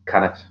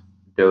cannot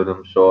do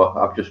them. So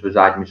I've just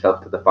resigned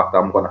myself to the fact that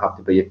I'm going to have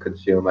to be a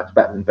consumer. It's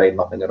better than being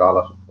nothing at all,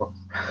 I suppose.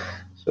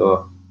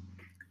 So.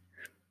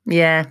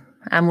 Yeah,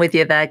 I'm with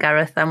you there,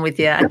 Gareth. I'm with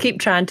you. I keep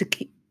trying to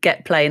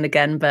get playing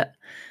again, but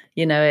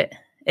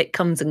it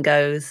comes and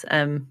goes.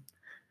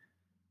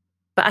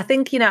 But I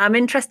think, I'm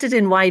interested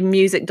in why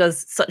music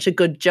does such a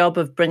good job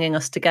of bringing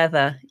us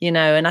together,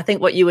 and I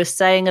think what you were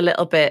saying a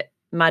little bit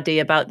Maddie,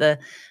 about the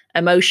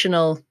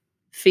emotional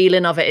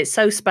feeling of it. It's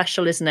so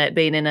special, isn't it,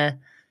 being in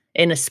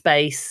a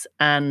space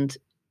and,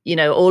 you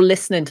know, all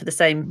listening to the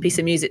same piece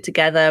of music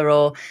together,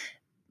 or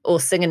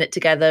singing it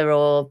together,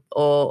 or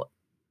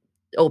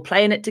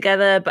playing it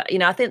together. But, you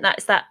know, I think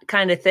that's that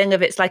kind of thing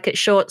of, it's like it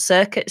short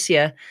circuits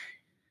your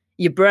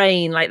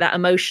brain, like that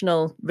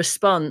emotional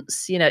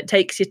response, you know, it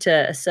takes you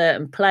to a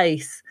certain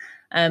place.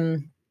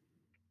 And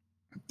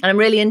I'm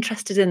really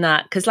interested in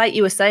that, because like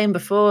you were saying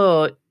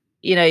before,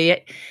 you know,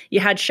 you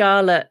had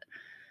Charlotte,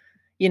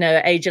 you know,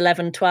 at age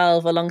 11,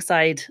 12,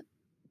 alongside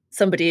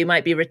somebody who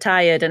might be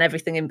retired and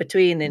everything in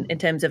between in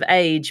terms of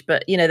age.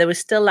 But, you know, there was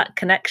still that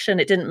connection.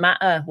 It didn't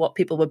matter what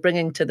people were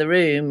bringing to the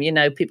room. You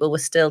know, people were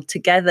still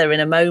together in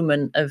a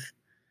moment of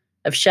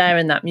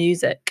sharing that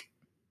music.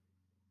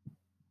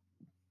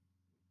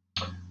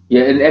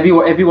 Yeah, and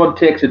everyone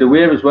takes it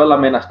away as well. I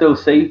mean, I still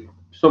see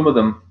some of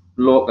them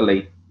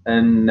locally,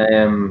 and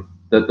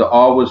that they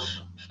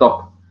always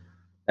stop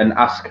and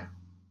ask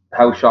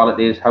how Charlotte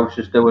is, how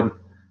she's doing.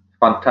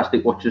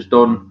 Fantastic what she's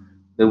done.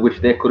 They wish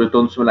they could have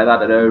done something like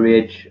that at her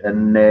age.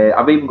 And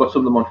I've even got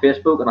some of them on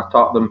Facebook, and I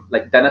talk to them,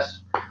 like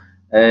Dennis,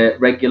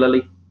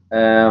 regularly.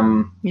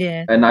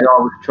 Yeah. And I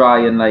always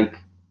try and, like,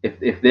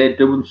 if they're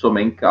doing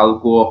something, I'll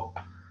go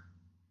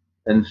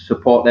and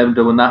support them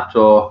doing that,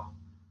 or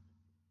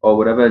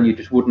whatever. And you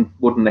just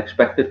wouldn't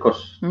expect it,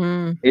 because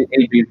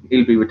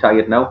he'll be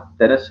retired now,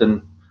 Dennis,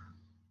 and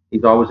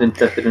he's always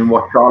interested in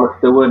what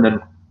Charlotte's doing and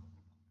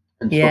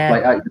stuff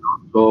like that. You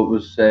know?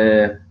 So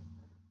it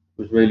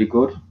was really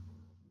good.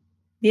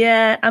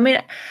 Yeah, I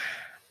mean,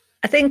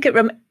 I think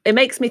it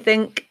makes me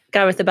think,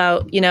 Gareth,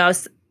 about, you know,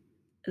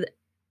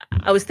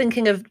 I was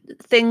thinking of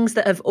things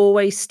that have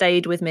always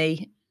stayed with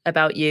me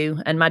about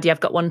you, and Maddie, I've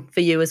got one for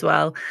you as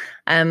well.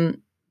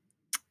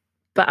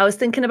 But I was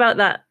thinking about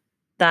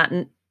that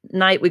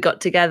night we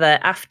got together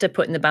after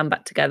putting the band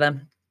back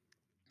together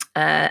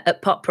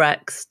at Pop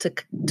Rex to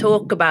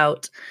talk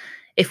about,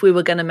 if we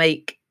were going to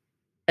make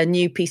a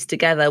new piece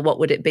together, what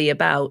would it be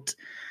about?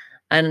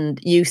 And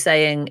you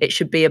saying it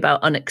should be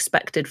about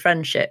unexpected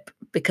friendship,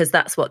 because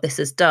that's what this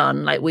has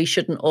done. Like, we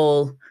shouldn't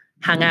all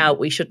hang out,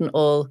 we shouldn't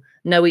all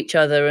know each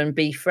other and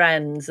be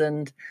friends,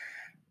 and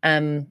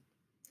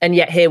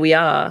yet here we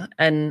are.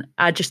 And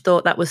I just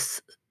thought that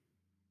was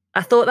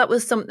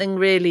something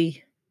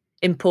really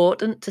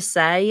important to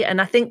say. And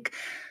I think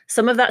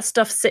some of that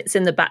stuff sits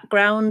in the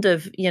background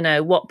of, you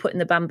know, what putting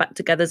the band back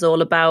together is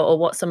all about, or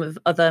what some of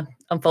other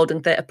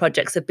Unfolding Theatre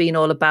projects have been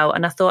all about.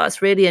 And I thought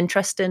that's really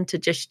interesting to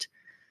just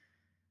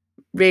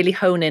really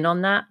hone in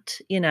on that,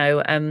 you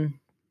know. And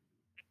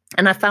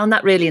I found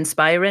that really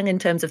inspiring in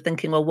terms of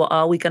thinking, well, what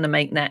are we going to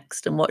make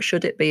next, and what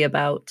should it be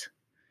about?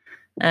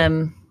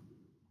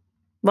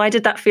 Why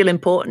did that feel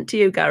important to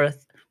you,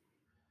 Gareth?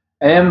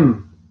 I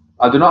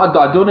don't know.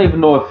 I don't even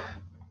know if,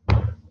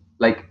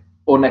 like,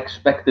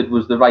 unexpected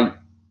was the right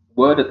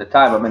word at the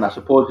time. I mean, I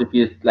suppose if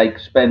you, like,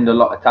 spend a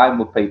lot of time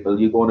with people,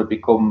 you're going to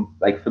become,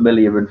 like,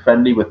 familiar and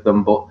friendly with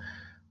them.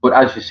 But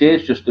as you say,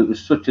 it's just, it was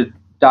such a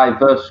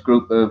diverse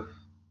group of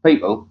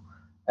people,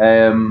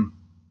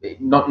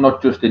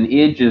 not just in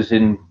ages,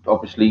 in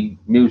obviously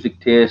music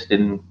taste,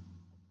 in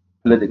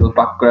political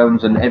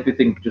backgrounds, and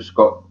everything just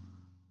got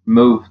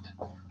moved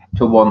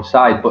to one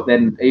side. But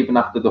then even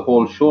after the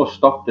whole show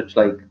stopped, it's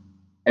like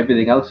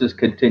everything else has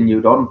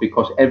continued on,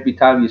 because every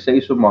time you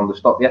see someone, they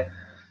stop you,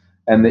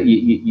 and that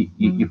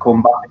you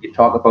come back and you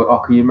talk about, oh,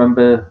 can you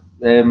remember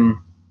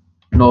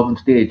Northern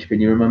Stage? Can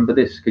you remember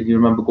this? Can you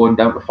remember going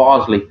down to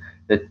Farsley,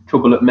 the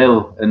Trouble at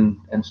Mill, and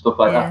stuff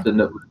like that?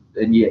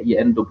 And you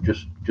end up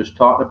just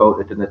talking about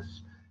it, and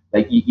it's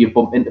like you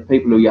bump into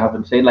people who you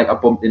haven't seen. Like I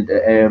bumped into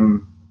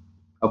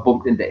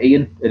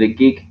Ian at a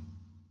gig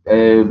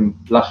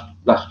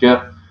last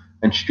year,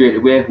 and straight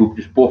away we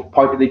just both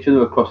pointed at each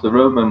other across the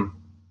room and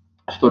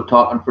stood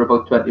talking for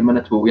about 20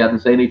 minutes, but we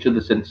hadn't seen each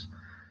other since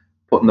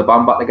putting the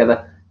band back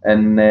together.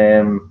 And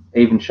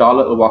even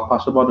Charlotte will walk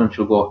past someone and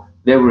she'll go,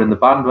 they were in the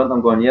band, weren't they?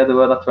 I'm going, yeah, they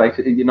were, that's right,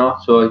 you know.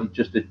 So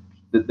just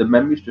the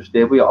memories just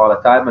stay with you all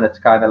the time, and it's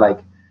kind of like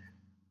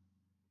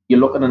you're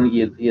looking and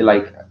you're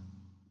like,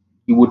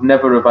 you would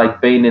never have,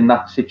 like, been in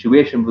that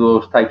situation with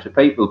those types of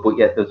people, but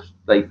yet there's,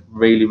 like,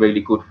 really,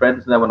 really good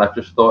friends now. And I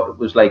just thought it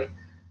was, like,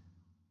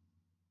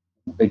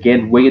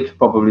 again, weird's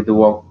probably the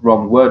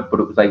wrong word,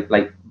 but it was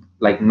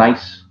like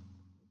nice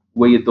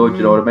weird, though. Do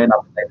you know what I mean? I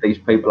mean, like, these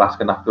people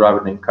asking after her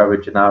and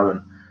encouraging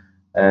her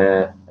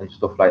and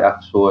stuff like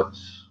that. So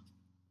it's,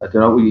 I don't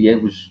know,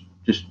 it was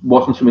just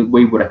wasn't something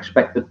we would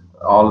expected.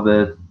 All of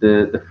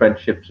the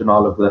friendships and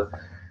all of the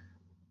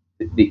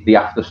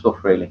after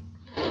stuff, really.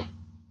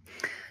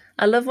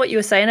 I love what you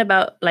were saying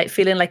about, like,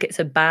 feeling like it's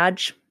a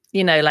badge,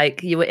 you know,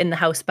 like you were in the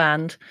house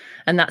band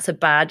and that's a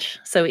badge.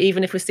 So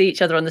even if we see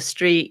each other on the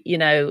street, you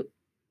know,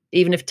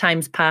 even if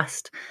time's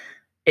passed,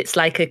 it's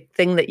like a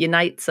thing that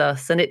unites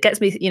us. And it gets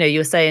me, you know, you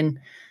were saying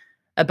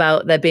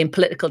about there being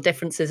political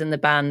differences in the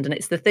band. And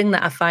it's the thing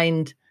that I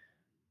find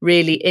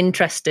really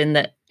interesting,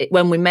 that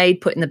when we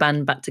made putting the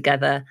band back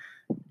together,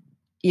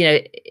 you know,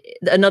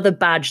 another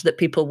badge that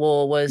people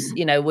wore was,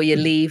 you know, were you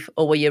Leave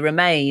or were you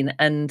Remain?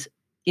 And,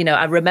 you know,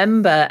 I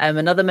remember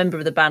another member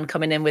of the band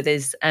coming in with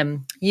his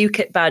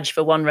UKIP badge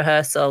for one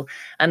rehearsal.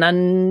 And I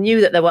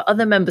knew that there were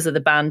other members of the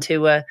band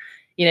who were,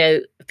 you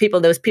know,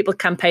 there was people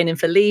campaigning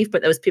for Leave,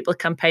 but there was people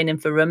campaigning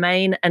for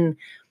Remain. And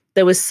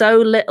there was so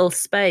little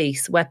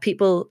space where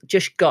people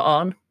just got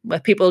on, where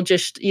people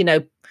just, you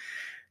know,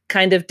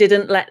 kind of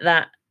didn't let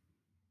that,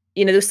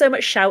 you know, there was so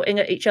much shouting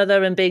at each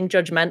other and being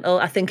judgmental,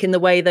 I think, in the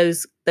way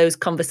those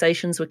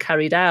conversations were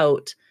carried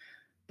out.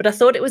 But I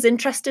thought it was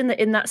interesting that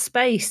in that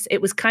space,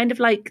 it was kind of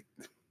like,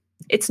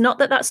 it's not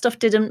that stuff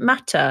didn't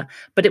matter,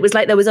 but it was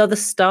like there was other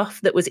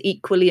stuff that was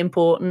equally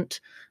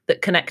important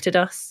that connected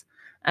us.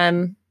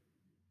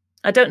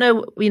 I don't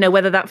know, you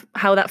know,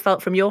 how that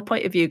felt from your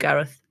point of view,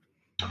 Gareth.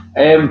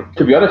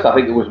 To be honest, I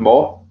think it was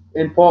more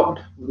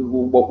important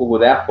what we were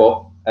there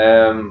for.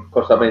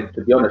 Because I mean,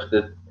 to be honest,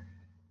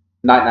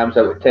 9 times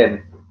out of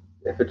 10,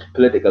 if it's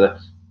political,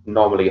 it's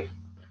normally a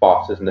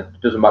farce, isn't it?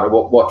 It doesn't matter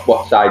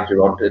what side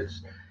you're on.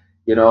 It's,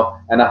 you know,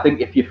 and I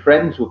think if you're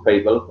friends with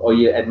people or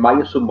you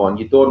admire someone,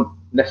 you don't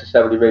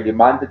necessarily really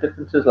mind the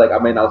differences. Like, I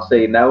mean, I'll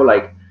say now,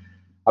 like,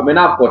 I mean,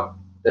 I've got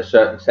a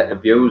certain set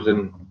of views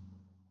and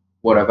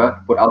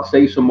whatever, but I'll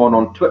see someone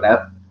on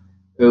Twitter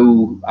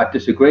who I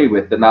disagree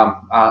with, and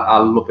I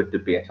love a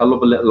debate. I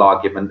love a little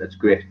argument. It's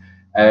great.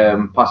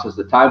 Passes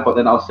the time. But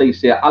then I'll say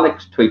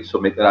Alex tweets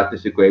something that I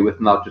disagree with,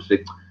 and I'll just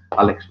say,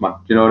 Alex, man, do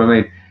you know what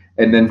I mean?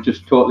 And then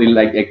just totally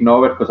like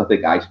ignore it because I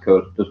think ice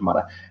cold. Doesn't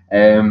matter.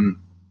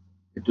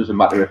 It doesn't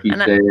matter if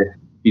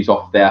he's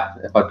off there.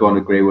 If I don't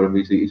agree with him,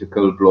 he's a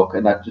cool bloke,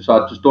 and I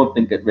just don't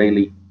think it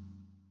really.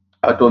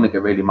 I don't think it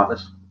really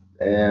matters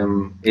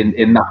in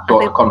that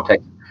sort of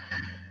context.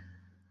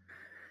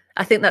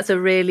 I think that's a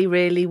really,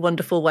 really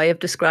wonderful way of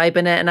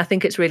describing it. And I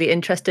think it's really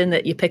interesting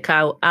that you pick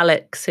out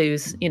Alex,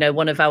 who's, you know,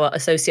 one of our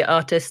associate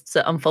artists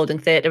at Unfolding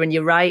Theatre. And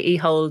you're right, he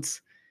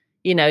holds,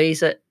 you know,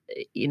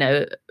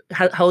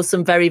 holds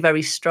some very,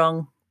 very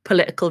strong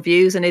political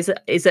views and is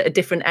at a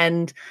different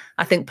end,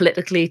 I think,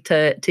 politically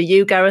to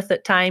you, Gareth,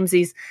 at times.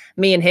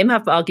 Me and him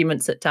have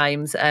arguments at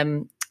times,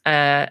 even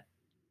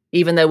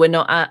though we're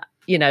not,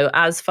 you know,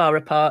 as far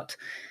apart.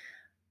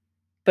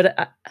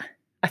 But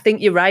I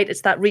think you're right.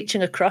 It's that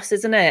reaching across,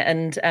 isn't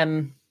it?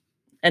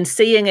 And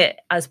seeing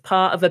it as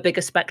part of a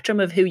bigger spectrum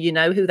of who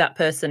that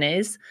person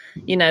is,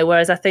 you know,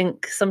 whereas I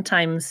think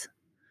sometimes,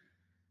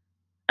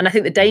 and I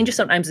think the danger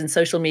sometimes in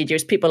social media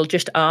is people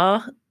just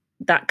are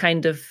that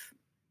kind of,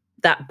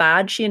 that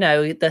badge, you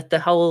know, that the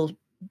whole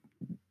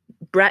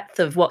breadth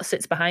of what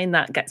sits behind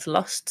that gets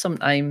lost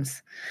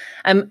sometimes.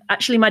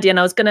 Actually, Maddie, and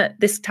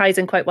this ties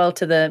in quite well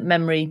to the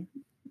memory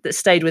that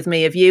stayed with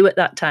me of you at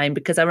that time,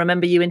 because I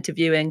remember you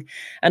interviewing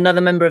another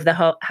member of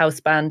the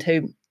house band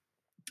who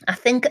I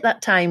think at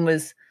that time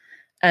was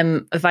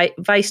a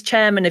vice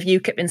chairman of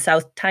UKIP in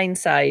South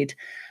Tyneside,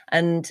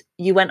 and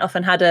you went off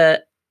and had a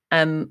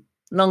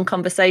long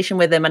conversation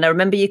with him. And I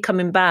remember you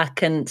coming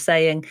back and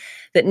saying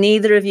that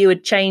neither of you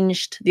had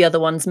changed the other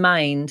one's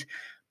mind,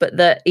 but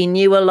that he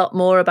knew a lot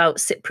more about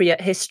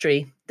Cypriot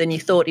history than you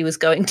thought he was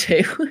going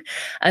to.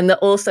 And that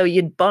also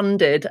you'd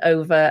bonded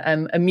over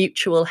a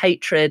mutual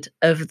hatred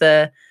of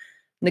the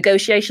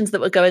negotiations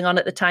that were going on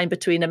at the time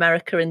between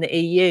America and the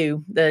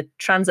EU, the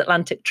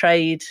Transatlantic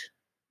Trade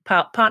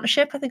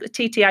Partnership, I think it was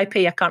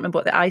TTIP. I can't remember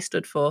what the I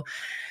stood for.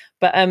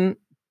 But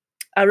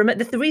I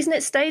remember the reason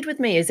it stayed with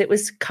me is it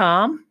was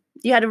calm.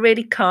 You had a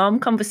really calm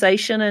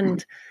conversation,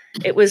 and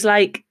it was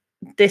like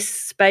this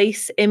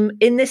space in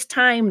this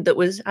time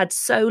that had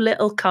so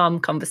little calm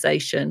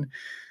conversation.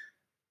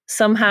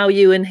 Somehow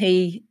you and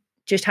he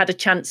just had a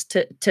chance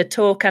to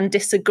talk and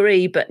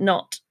disagree, but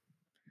not.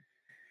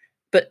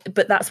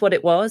 But that's what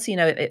it was. You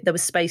know, there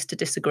was space to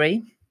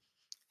disagree.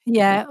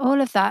 Yeah,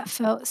 all of that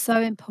felt so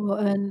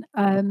important.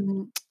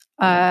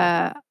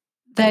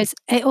 There's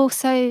it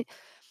also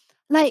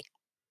like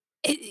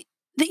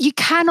that you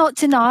cannot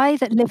deny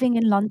that living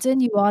in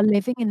London, you are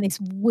living in this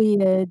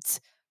weird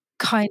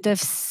kind of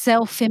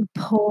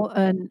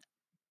self-important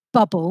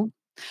bubble.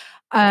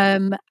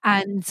 So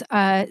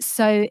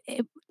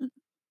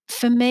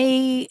for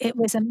me, it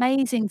was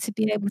amazing to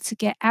be able to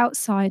get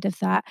outside of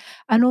that.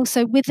 And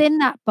also within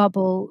that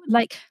bubble,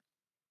 like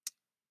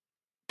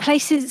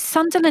places,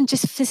 Sunderland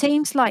just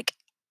seems like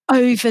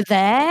over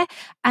there.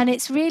 And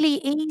it's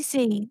really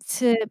easy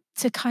to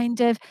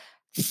kind of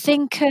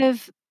think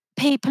of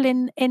people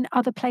in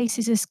other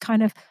places as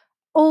kind of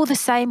all the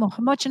same or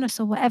homogenous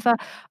or whatever.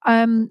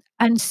 And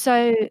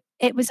so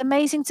it was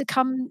amazing to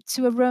come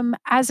to a room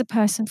as a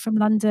person from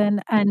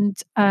London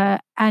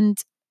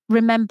and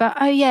remember,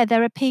 oh yeah,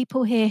 there are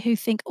people here who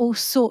think all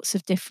sorts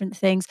of different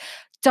things.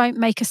 Don't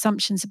make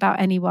assumptions about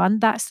anyone.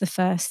 That's the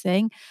first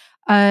thing.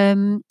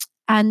 And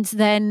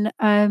then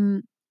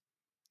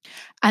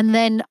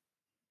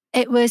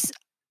it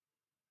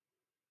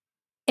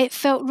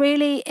felt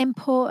really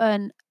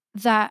important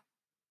that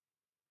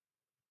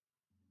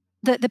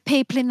the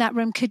people in that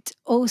room could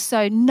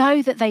also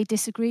know that they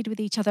disagreed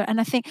with each other.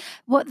 And I think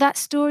what that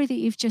story that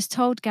you've just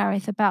told,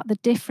 Gareth, about the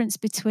difference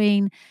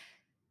between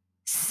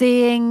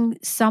seeing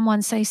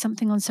someone say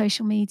something on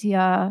social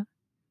media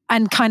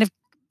and kind of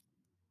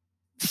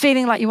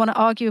feeling like you want to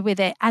argue with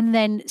it, and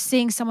then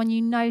seeing someone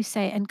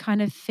say it and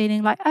kind of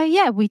feeling like, oh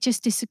yeah, we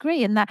just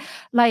disagree. And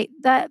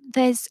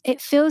it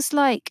feels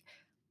like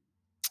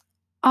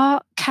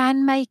art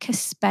can make a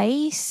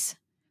space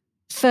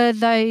for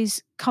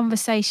those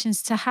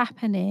conversations to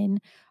happen in.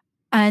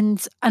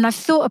 And I've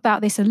thought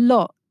about this a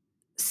lot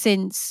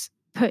since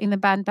putting the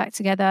band back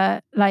together,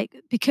 like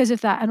because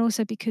of that, and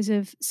also because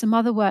of some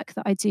other work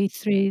that I do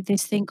through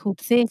this thing called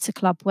Theatre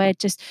Club, where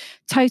just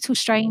total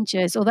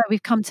strangers, although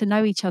we've come to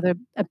know each other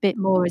a bit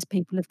more as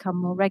people have come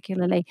more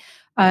regularly,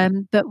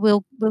 but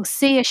we'll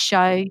see a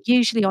show,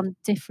 usually on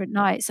different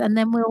nights, and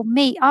then we'll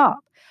meet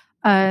up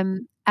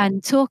and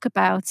talk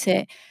about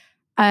it.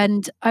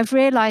 And I've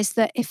realized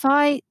that if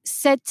I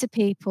said to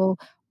people,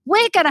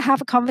 we're going to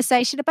have a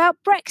conversation about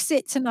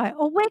Brexit tonight,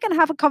 or we're going to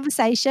have a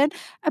conversation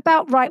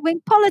about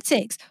right-wing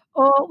politics,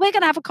 or we're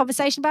going to have a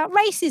conversation about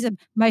racism,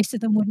 most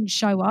of them wouldn't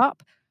show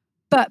up.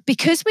 But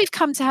because we've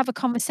come to have a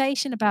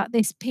conversation about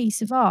this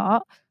piece of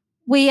art,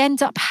 we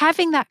end up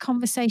having that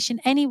conversation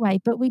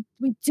anyway. But we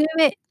do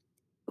it,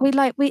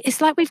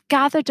 it's like we've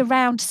gathered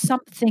around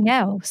something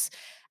else,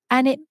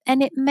 and it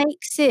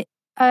makes it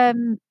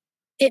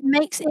it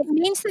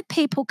means that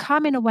people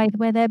come in a way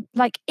where they're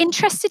like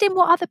interested in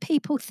what other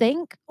people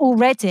think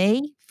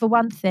already, for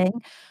one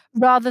thing,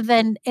 rather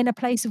than in a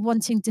place of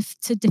wanting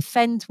to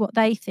defend what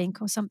they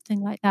think or something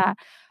like that.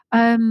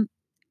 And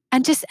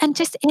just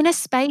in a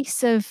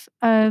space of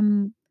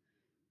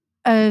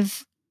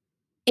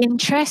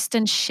interest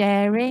and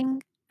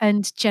sharing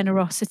and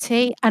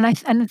generosity.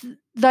 And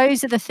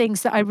those are the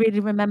things that I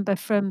really remember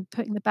from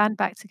putting the band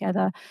back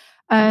together.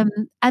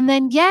 And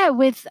then,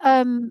 with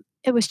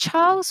it was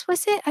Charles,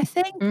 was it? I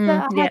think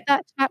that I had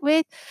that chat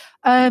with.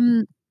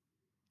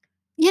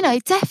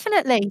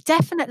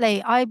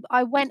 Definitely.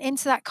 I went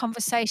into that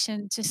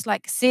conversation just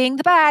like seeing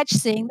the badge,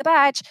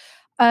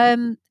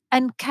 and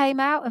came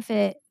out of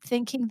it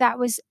thinking that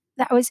was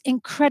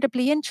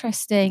incredibly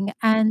interesting.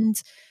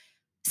 And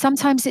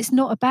sometimes it's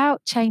not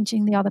about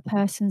changing the other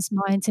person's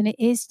mind, and it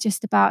is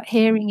just about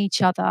hearing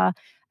each other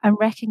and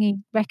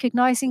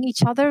recognizing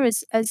each other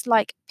as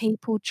like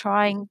people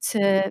trying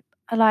to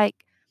like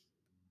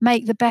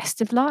make the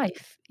best of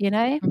life,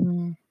 Yeah.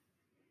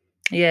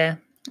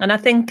 And I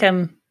think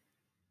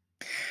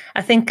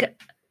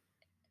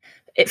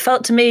it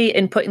felt to me,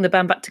 in putting the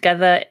band back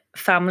together,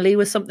 family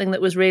was something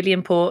that was really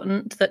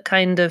important, that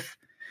kind of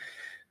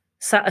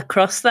sat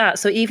across that.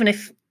 So even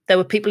if there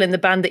were people in the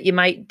band that you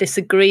might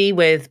disagree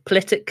with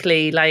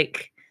politically,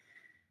 like,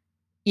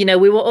 we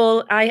were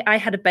all, I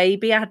had a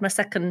baby, I had my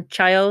second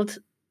child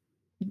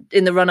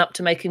in the run up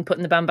to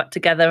putting the band back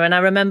together. And I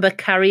remember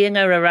carrying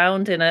her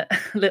around in a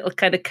little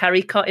kind of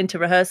carry cot into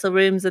rehearsal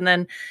rooms. And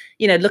then,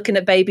 looking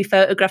at baby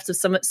photographs of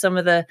some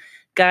of the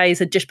guys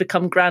had just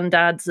become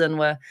granddads and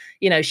were,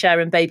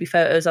 sharing baby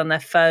photos on their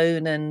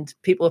phone, and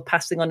people were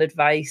passing on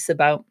advice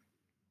about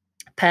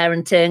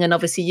parenting. And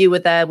obviously you were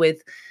there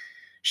with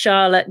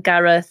Charlotte,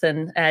 Gareth,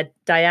 and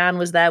Diane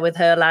was there with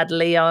her lad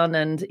Leon.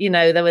 And,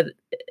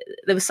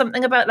 there was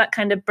something about that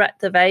kind of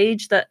breadth of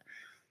age that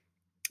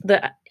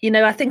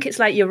I think it's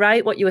like, you're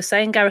right, what you were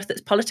saying, Gareth,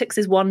 that politics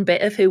is one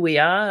bit of who we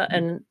are,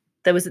 and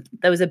there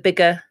was a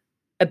bigger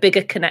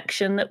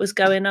connection that was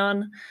going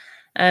on.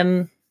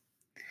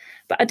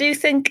 But I do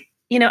think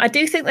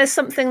there's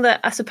something that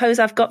I suppose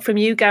I've got from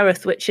you,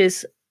 Gareth, which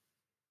is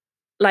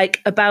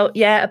like about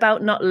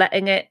not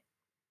letting it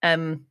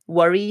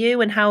worry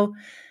you, and how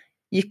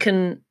you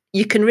can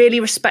really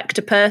respect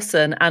a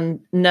person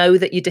and know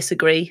that you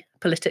disagree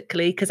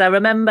politically. Because I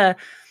remember,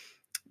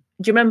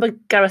 do you remember,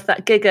 Gareth,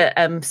 that gig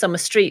at Summer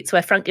Streets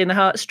where Frankie and the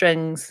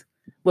Heartstrings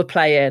were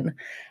playing?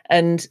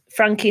 And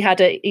Frankie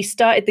he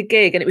started the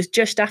gig, and it was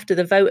just after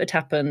the vote had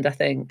happened, I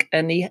think.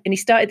 And he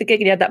started the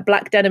gig, and he had that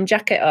black denim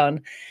jacket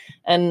on,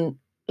 and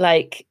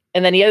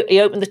then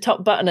he opened the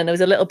top button, and there was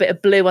a little bit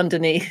of blue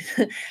underneath.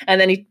 And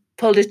then he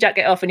pulled his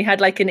jacket off, and he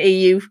had like an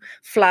EU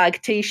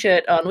flag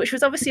T-shirt on, which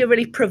was obviously a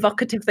really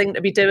provocative thing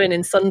to be doing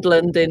in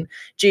Sunderland in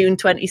June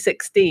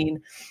 2016.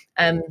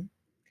 And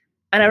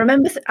I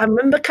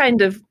remember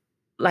kind of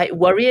like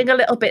worrying a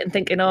little bit and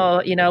thinking,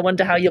 I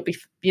wonder how you'll be,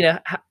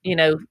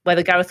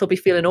 whether Gareth will be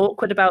feeling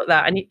awkward about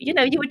that. And you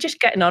were just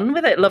getting on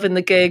with it, loving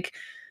the gig,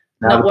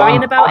 not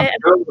worrying about it.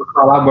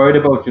 I'm worried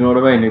about, you know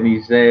what I mean? And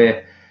he's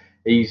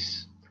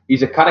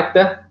a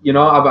character,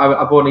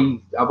 I've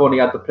only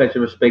had the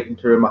pleasure of speaking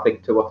to him, I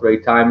think 2 or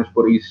 3 times,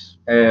 but he's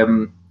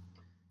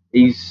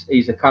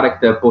a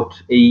character. But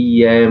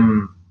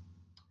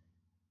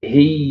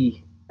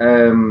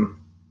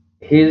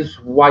his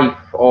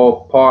wife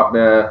or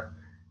partner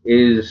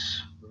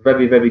is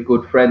very, very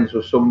good friends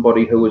with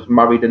somebody who was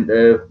married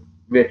into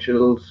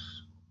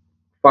Rachel's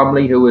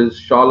family, who is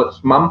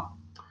Charlotte's mum.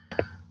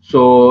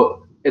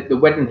 So at the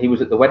wedding, he was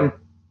at the wedding.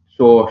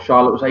 So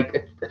Charlotte was like,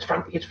 it's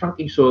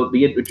Frankie. So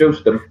they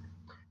introduced him.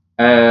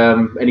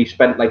 And he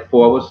spent like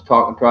 4 hours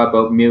talking to her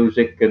about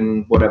music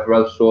and whatever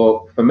else.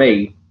 So for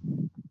me,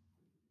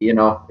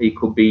 he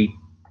could be,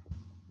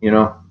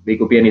 he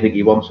could be anything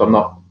he wants. So I'm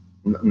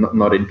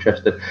not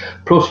interested.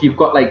 Plus, you've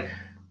got like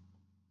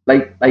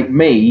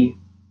me.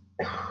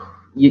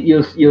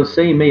 You'll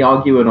see me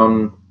arguing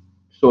on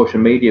social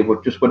media,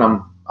 but just when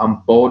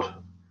I'm bored,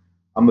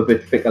 I'm a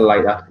bit fickle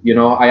like that.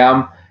 I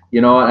am.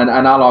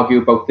 And I'll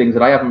argue about things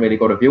that I haven't really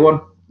got a view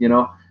on.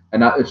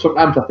 And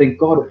sometimes I think,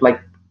 God, if like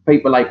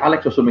people like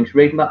Alex or something's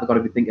reading that, they've got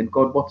to be thinking,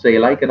 God, what's he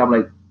like? And I'm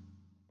like,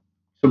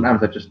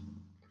 sometimes I just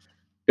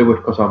do it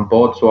because I'm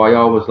bored. So I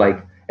always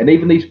like, and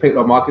even these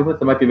people I'm arguing with,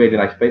 they might be really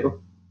nice people.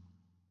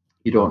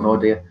 You don't know,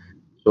 do you?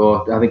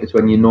 So I think it's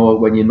when you know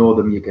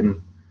them, you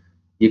can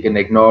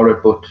ignore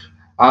it. But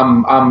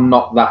I'm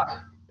not that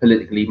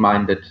politically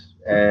minded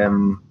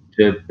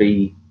to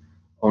be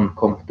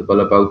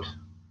uncomfortable about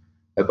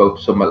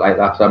something like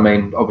that. I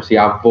mean, obviously,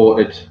 I've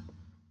voted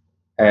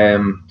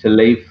to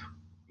leave.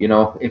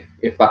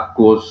 If that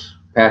goes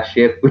pear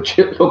shaped, which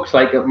it looks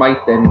like it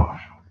might, then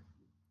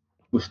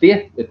we'll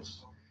stay. But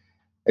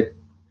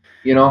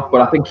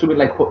I think something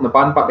like putting the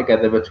band back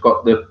together, it's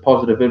got the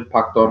positive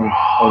impact on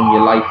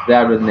your life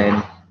there and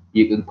then.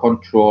 You can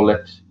control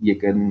it, you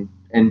can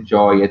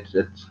enjoy it.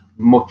 It's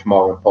much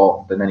more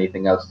important than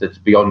anything else that's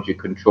beyond your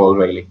control,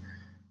 really.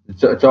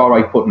 It's all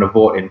right putting a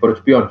vote in, but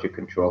it's beyond your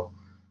control.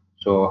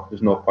 So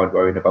there's no point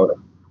worrying about it.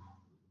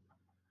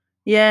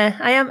 Yeah,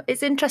 I am.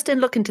 It's interesting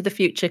looking to the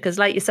future because,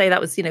 like you say, that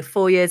was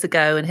 4 years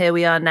ago, and here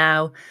we are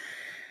now.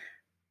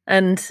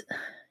 And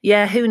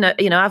yeah, who knows?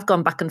 I've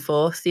gone back and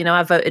forth.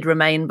 I voted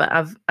Remain, but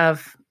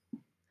I've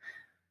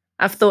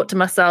thought to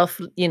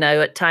myself,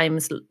 at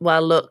times,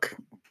 well, look,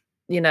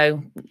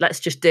 let's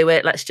just do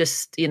it. Let's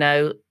just,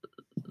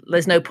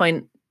 there's no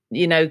point,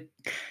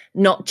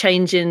 not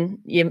changing.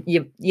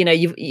 You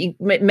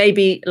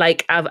maybe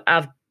like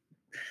I've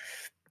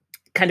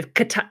kind of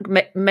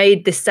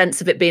made this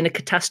sense of it being a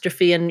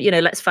catastrophe, and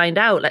let's find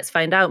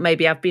out.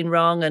 Maybe I've been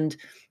wrong, and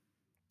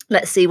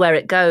let's see where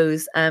it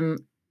goes.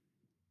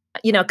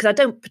 Because I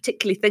don't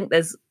particularly think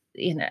there's,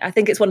 I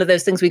think it's one of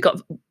those things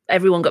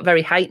everyone got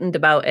very heightened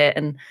about it,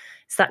 and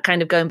it's that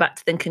kind of going back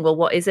to thinking, well,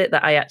 what is it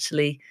that I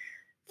actually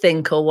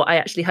think or what I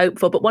actually hope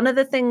for? But one of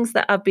the things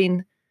that I've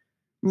been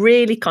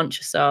really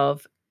conscious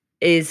of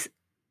is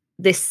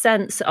this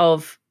sense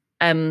of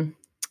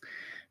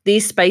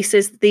these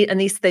spaces and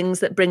these things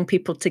that bring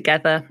people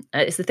together.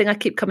 It's the thing I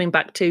keep coming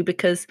back to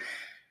because,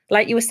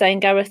 like you were saying,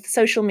 Gareth,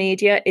 social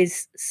media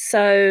is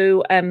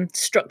so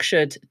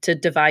structured to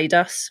divide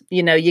us.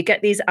 You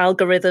get these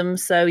algorithms,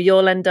 so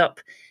you'll end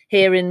up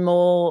hearing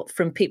more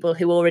from people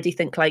who already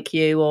think like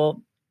you or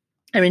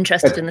are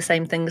interested in the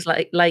same things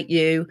like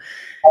you.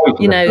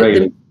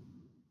 Really.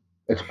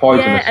 It's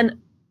poisonous. Yeah, and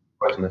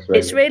poisonous, really.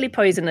 It's really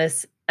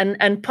poisonous.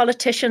 And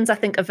politicians, I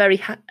think,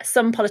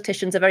 some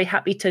politicians are very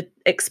happy to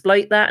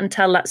exploit that and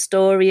tell that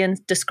story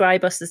and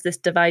describe us as this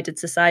divided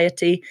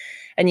society.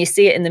 And you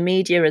see it in the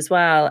media as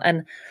well.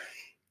 And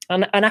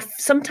I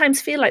sometimes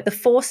feel like the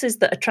forces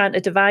that are trying to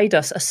divide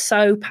us are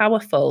so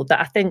powerful that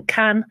I think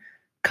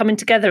coming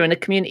together in a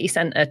community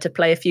centre to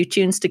play a few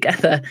tunes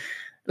together,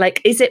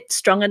 like, is it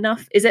strong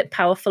enough? Is it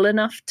powerful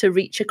enough to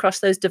reach across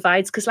those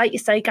divides? Because like you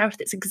say,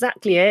 Gareth, it's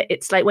exactly it.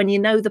 It's like when you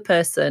know the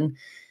person,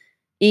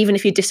 even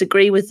if you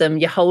disagree with them,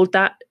 you hold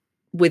that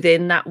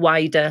within that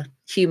wider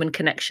human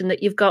connection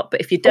that you've got. But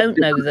if you don't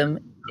know them...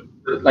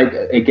 Like,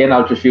 again,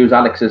 I'll just use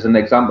Alex as an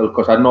example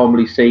because I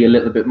normally see a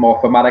little bit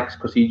more from Alex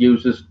because he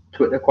uses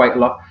Twitter quite a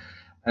lot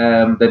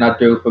than I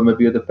do for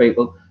maybe other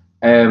people.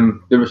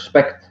 The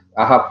respect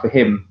I have for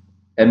him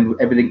and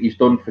everything he's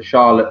done for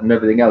Charlotte and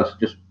everything else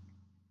just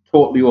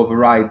totally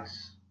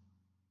overrides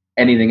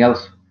anything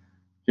else. Do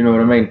you know what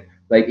I mean?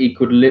 Like, he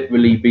could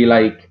literally be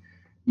like,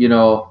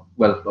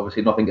 well,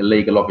 obviously nothing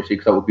illegal, obviously,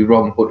 because that would be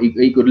wrong, but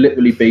he could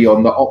literally be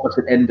on the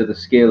opposite end of the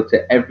scale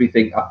to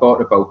everything I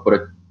thought about,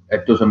 but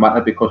it doesn't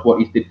matter because what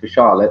he did for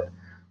Charlotte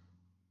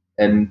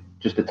and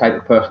just the type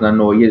of person I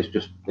know he is,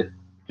 it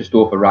just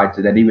overrides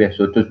it anyway.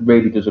 So it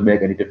really doesn't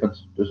make any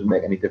difference. It doesn't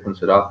make any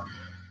difference at all.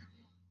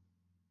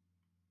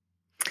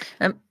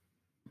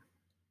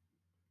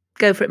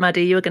 Go for it,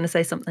 Maddie. You were going to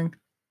say something.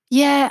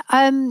 Yeah,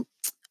 I'm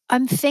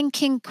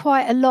thinking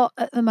quite a lot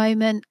at the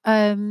moment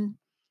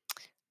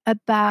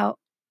about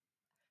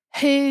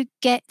who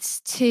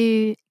gets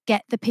to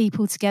get the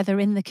people together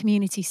in the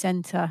community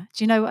centre.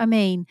 Do you know what I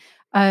mean?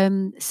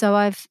 So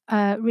I've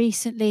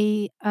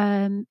recently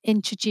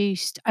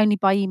introduced only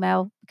by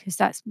email, because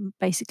that's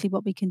basically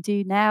what we can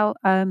do now.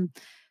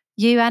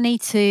 You, Annie,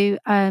 to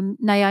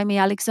Naomi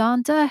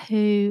Alexander,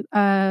 who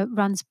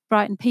runs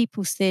Brighton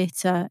People's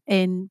Theatre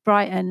in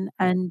Brighton,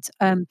 and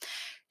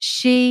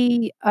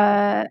she's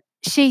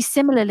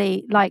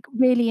similarly like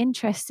really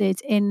interested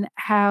in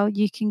how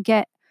you can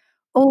get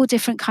all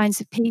different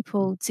kinds of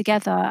people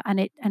together, and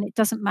it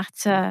doesn't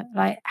matter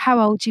like how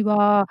old you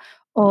are,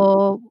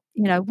 or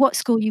what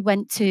school you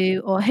went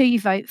to, or who you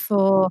vote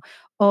for,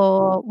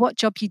 or what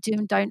job you do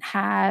and don't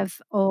have,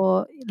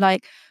 or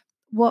like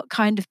what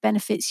kind of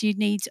benefits you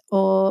need,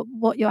 or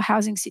what your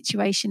housing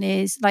situation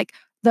is, like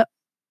that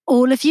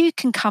all of you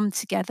can come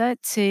together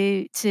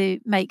to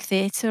make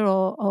theatre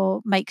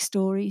or make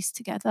stories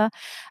together.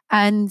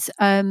 And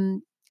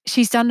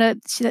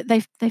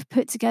they've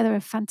put together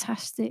a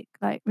fantastic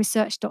like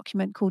research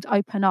document called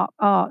Open Up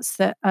Arts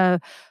that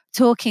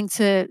talking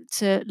to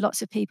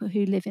lots of people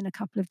who live in a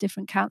couple of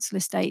different council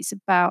estates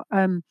about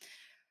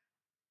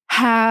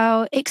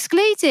how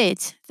excluded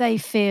they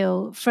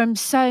feel from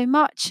so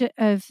much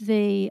of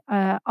the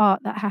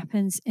art that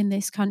happens in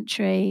this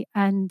country.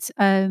 And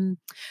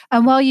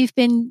while you've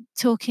been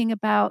talking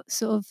about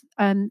sort of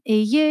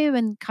EU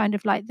and kind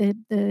of like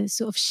the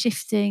sort of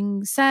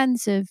shifting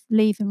sands of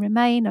Leave and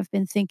Remain, I've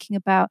been thinking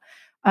about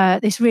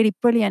this really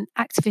brilliant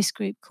activist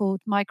group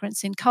called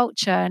Migrants in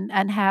Culture,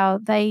 and how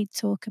they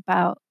talk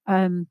about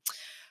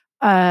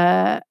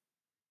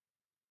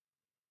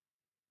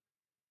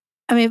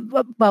I mean,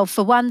 well,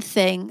 for one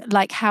thing,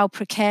 like how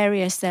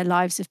precarious their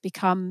lives have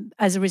become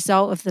as a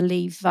result of the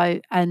Leave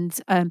vote,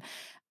 and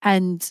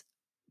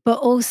but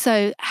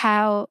also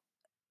how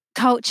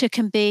culture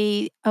can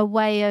be a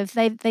way of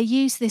they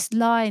use this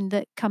line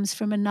that comes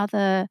from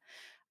another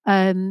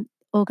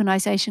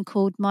organization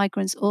called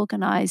Migrants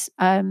Organize,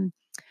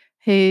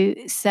 who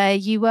say,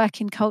 "You work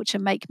in culture,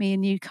 make me a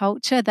new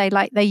culture." They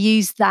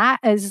use that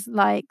as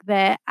like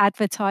their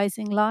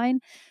advertising line.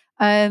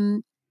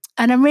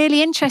 And I'm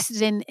really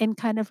interested in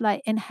kind of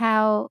like in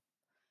how,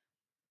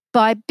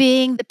 by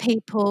being the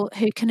people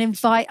who can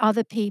invite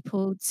other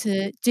people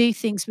to do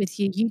things with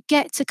you, you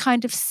get to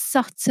kind of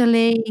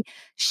subtly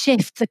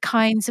shift the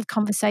kinds of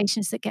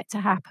conversations that get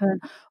to happen,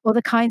 or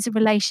the kinds of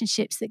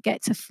relationships that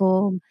get to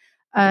form.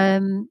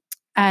 Um,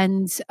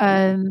 and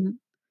um,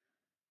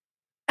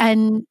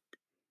 and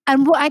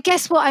and what I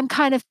guess what I'm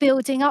kind of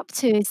building up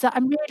to is that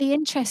I'm really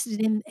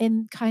interested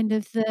in kind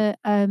of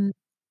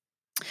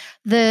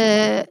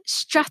the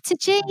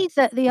strategy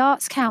that the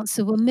Arts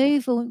Council were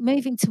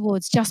moving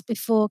towards just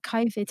before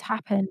COVID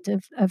happened,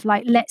 of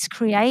like, let's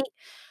create,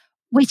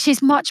 which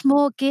is much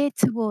more geared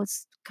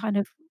towards kind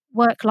of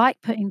work like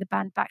putting the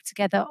band back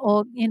together,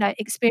 or, you know,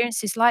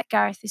 experiences like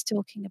Gareth is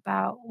talking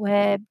about,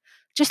 where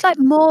just like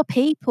more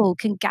people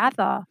can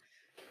gather,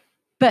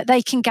 but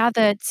they can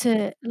gather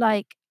to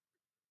like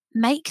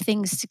make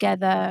things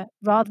together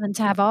rather than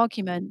to have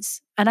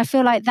arguments. And I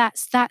feel like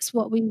that's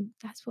what we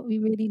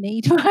really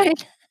need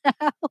right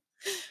now.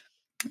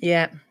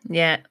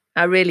 Yeah,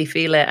 I really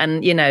feel it.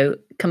 And, you know,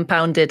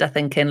 compounded, I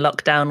think, in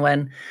lockdown,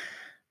 when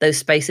those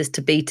spaces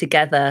to be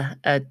together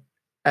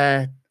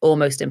are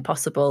almost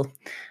impossible.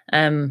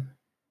 I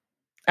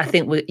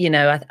think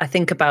I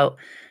think about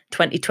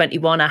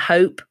 2021. I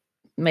hope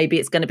maybe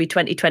it's going to be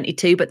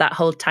 2022, but that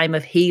whole time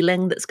of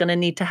healing that's going to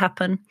need to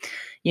happen,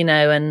 you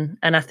know, and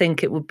I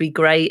think it would be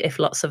great if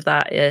lots of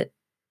that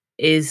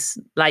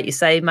is, like you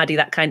say, Maddie,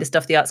 that kind of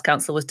stuff the Arts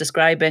Council was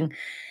describing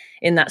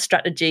in that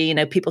strategy, you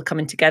know, people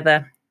coming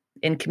together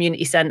in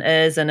community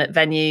centres and at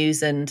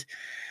venues and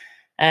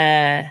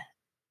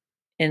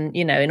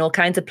in all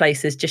kinds of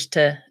places, just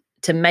to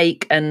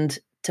make and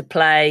to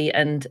play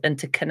and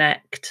to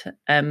connect.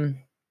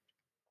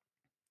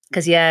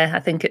 Because I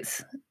think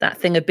it's that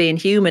thing of being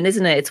human,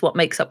 isn't it? It's what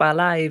makes up our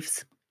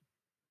lives.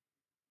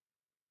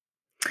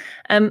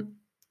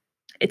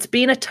 It's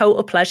been a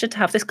total pleasure to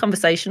have this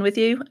conversation with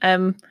you.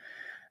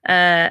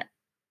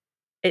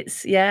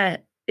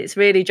 It's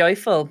really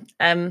joyful.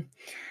 And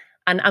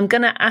I'm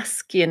going to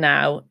ask you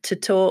now to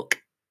talk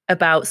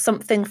about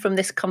something from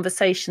this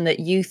conversation that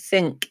you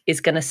think is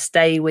going to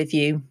stay with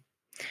you.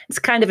 It's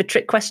kind of a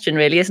trick question,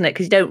 really, isn't it?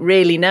 Because you don't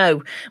really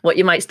know what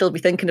you might still be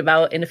thinking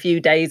about in a few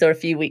days or a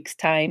few weeks'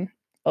 time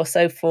or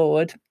so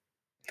forward.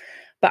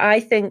 But I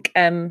think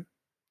the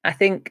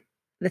thing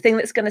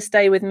that's going to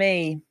stay with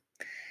me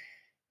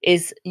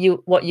is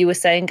what you were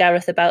saying,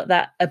 Gareth, about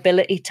that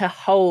ability to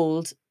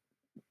hold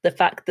the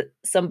fact that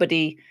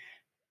somebody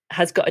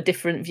has got a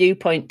different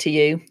viewpoint to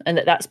you,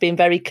 and that's been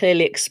very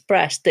clearly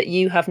expressed, that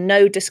you have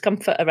no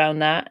discomfort around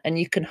that, and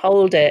you can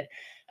hold it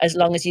as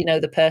long as you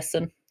know the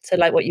person. So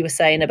like what you were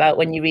saying about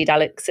when you read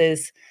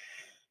Alex's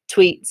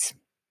tweets,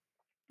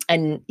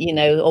 and, you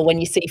know, or when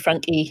you see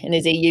Frankie in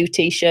his EU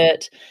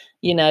t-shirt,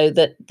 you know,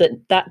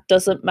 that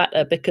doesn't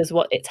matter, because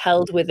what it's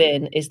held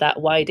within is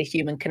that wider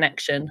human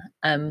connection.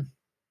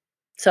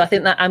 So I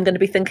think that I'm going to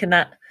be thinking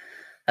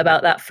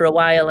about that for a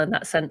while, and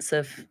that sense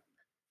of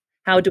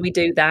how do we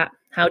do that?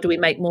 How do we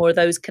make more of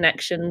those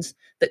connections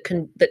that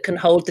can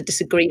hold the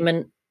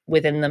disagreement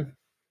within them?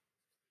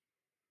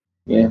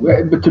 Yeah,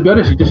 but to be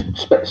honest, you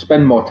just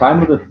spend more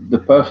time with the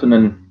person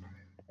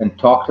and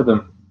talk to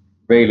them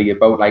really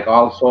about like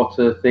all sorts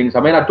of things.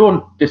 I mean, I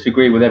don't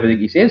disagree with everything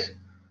he says,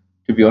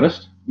 to be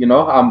honest. You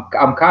know,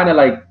 I'm kind of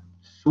like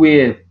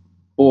sway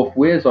both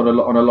ways on a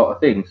lot of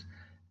things.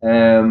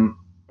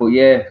 But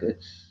yeah,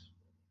 it's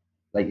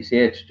like you say,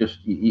 it's just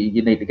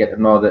you need to get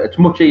to know that. It's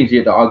much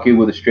easier to argue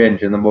with a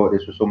stranger than what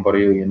it is with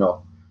somebody who you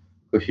know,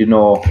 because you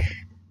know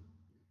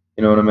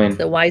what I mean.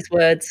 The wise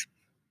words.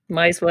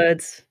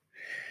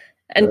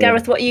 And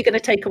Gareth, what are you going to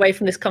take away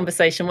from this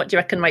conversation? What do you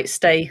reckon might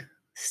stay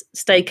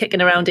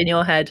kicking around in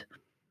your head?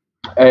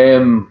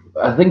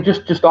 I think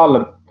just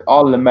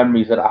all the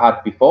memories that I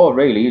had before.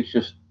 Really, it's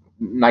just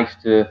nice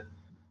to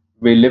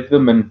relive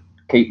them and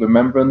keep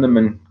remembering them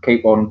and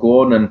keep on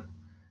going. And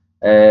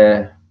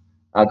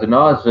I don't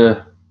know.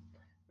 I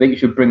think you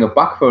should bring her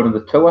back for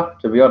another tour,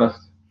 to be honest.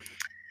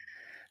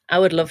 I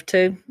would love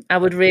to. I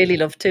would really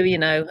love to, you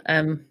know.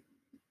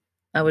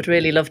 I would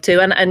really love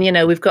to. And you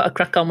know, we've got to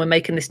crack on. We're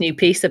making this new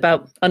piece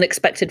about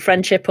unexpected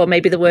friendship, or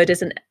maybe the word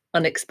isn't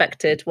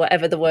unexpected,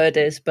 whatever the word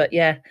is. But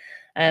yeah,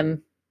 I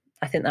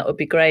think that would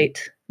be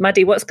great.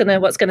 Maddie, what's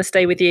gonna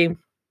stay with you?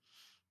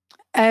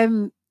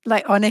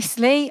 Like,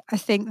 honestly, I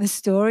think the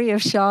story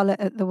of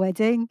Charlotte at the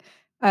wedding,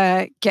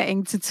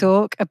 getting to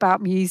talk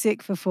about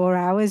music for 4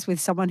 hours with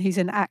someone who's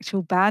an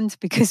actual band,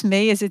 because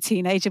me as a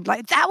teenager, I'm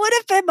like, that would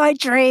have been my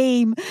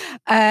dream.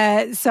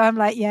 So I'm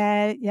like,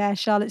 yeah,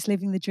 Charlotte's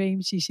living the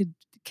dream. She should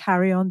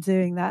carry on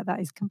doing that. That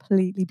is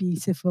completely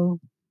beautiful.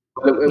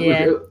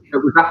 It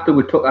was after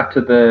we took her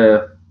to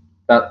the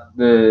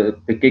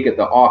gig at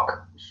the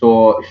Arc.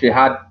 So she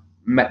had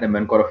met them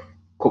and got a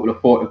couple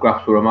of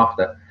photographs for him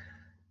after.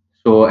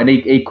 So, and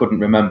he couldn't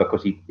remember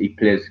because he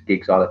plays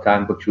gigs all the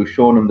time, but she was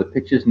showing him the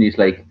pictures and he's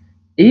like,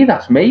 hey,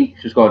 that's me.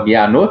 She's going,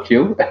 yeah, I know it's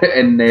you.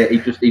 And he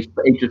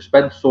just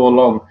spent so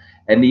long.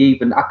 And he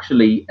even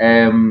actually,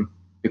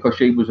 because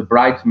she was a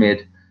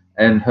bridesmaid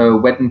and her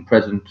wedding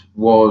present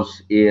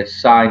was a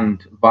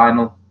signed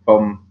vinyl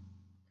from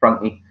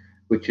Frankie,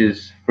 which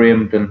is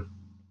framed and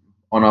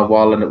on our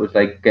wall, and it was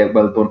like,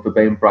 well done for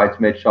being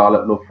bridesmaid,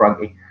 Charlotte, love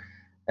Frankie,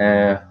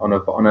 on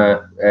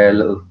a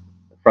little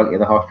Frankie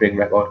and the Heartstring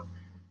record.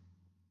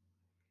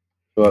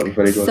 So it was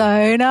very good.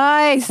 So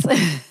nice.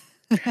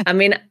 I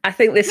mean, I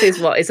think this is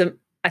what is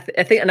I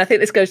think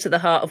this goes to the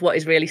heart of what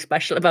is really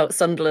special about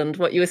Sunderland.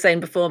 What you were saying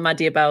before,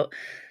 Maddie, about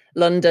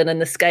London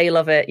and the scale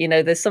of it. You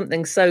know, there's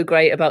something so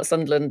great about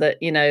Sunderland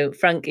that, you know,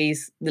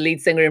 Frankie's the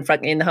lead singer in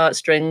Frankie and the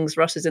Heartstrings,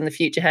 Ross is in the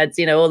Futureheads,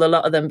 you know, a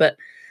lot of them, but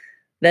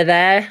they're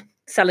there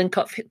selling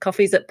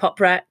coffees at Pop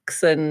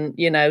Recs and,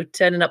 you know,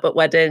 turning up at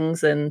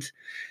weddings. And,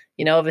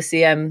 you know,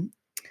 obviously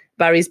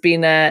Barry's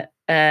been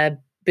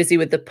busy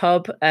with the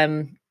pub.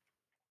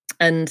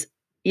 And,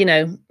 you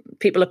know,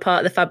 people are part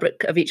of the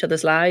fabric of each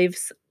other's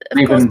lives.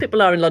 Of course,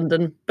 people are in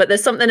London, but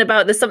there's something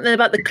about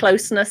the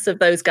closeness of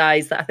those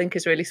guys that I think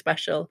is really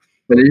special.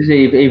 But it is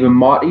even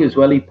Marty as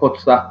well. He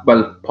puts that,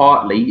 well,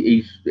 partly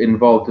he's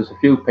involved. There's a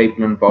few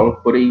people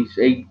involved, but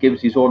he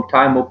gives his own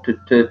time up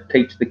to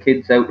teach the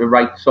kids how to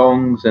write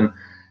songs, and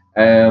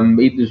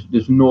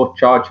there's no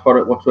charge for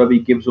it whatsoever. He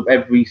gives up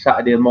every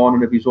Saturday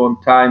morning of his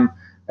own time.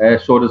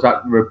 So does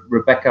that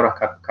Rebecca. I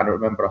can't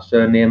remember her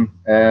surname,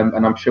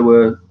 and I'm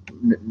sure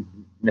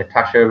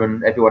Natasha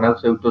and everyone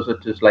else who does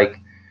it is like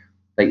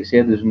you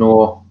say, there's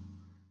no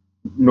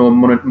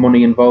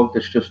money involved.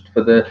 It's just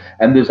for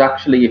and there's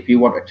actually, if you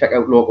want to check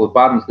out local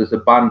bands, there's a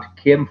band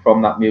came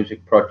from that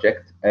music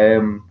project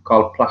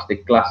called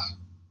Plastic Glass,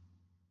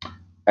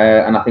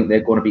 and I think they're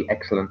going to be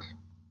excellent,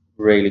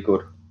 really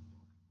good.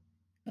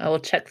 I will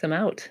check them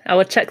out.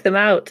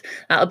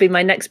 That'll be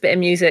my next bit of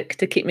music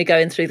to keep me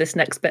going through this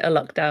next bit of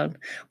lockdown.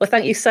 Well,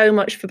 thank you so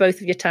much for both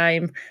of your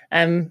time.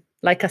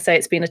 Like I say,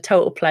 it's been a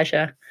total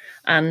pleasure,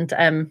 and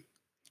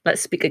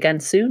let's speak again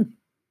soon.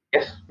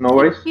 Yes, no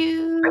worries. Thank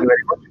you. Thank you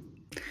very much.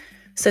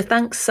 So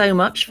thanks so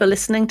much for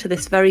listening to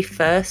this very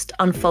first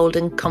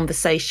Unfolding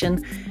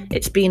Conversation.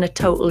 It's been a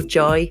total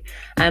joy.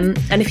 And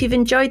if you've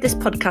enjoyed this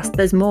podcast,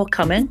 there's more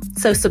coming.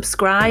 So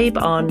subscribe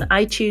on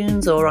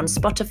iTunes or on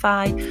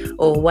Spotify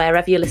or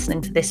wherever you're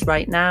listening to this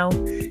right now.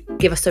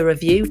 Give us a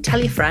review,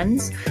 tell your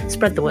friends,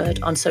 spread the word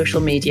on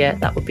social media.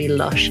 That would be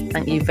lush.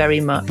 Thank you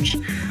very much.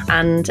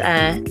 And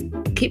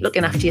keep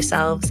looking after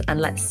yourselves, and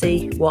let's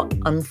see what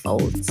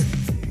unfolds.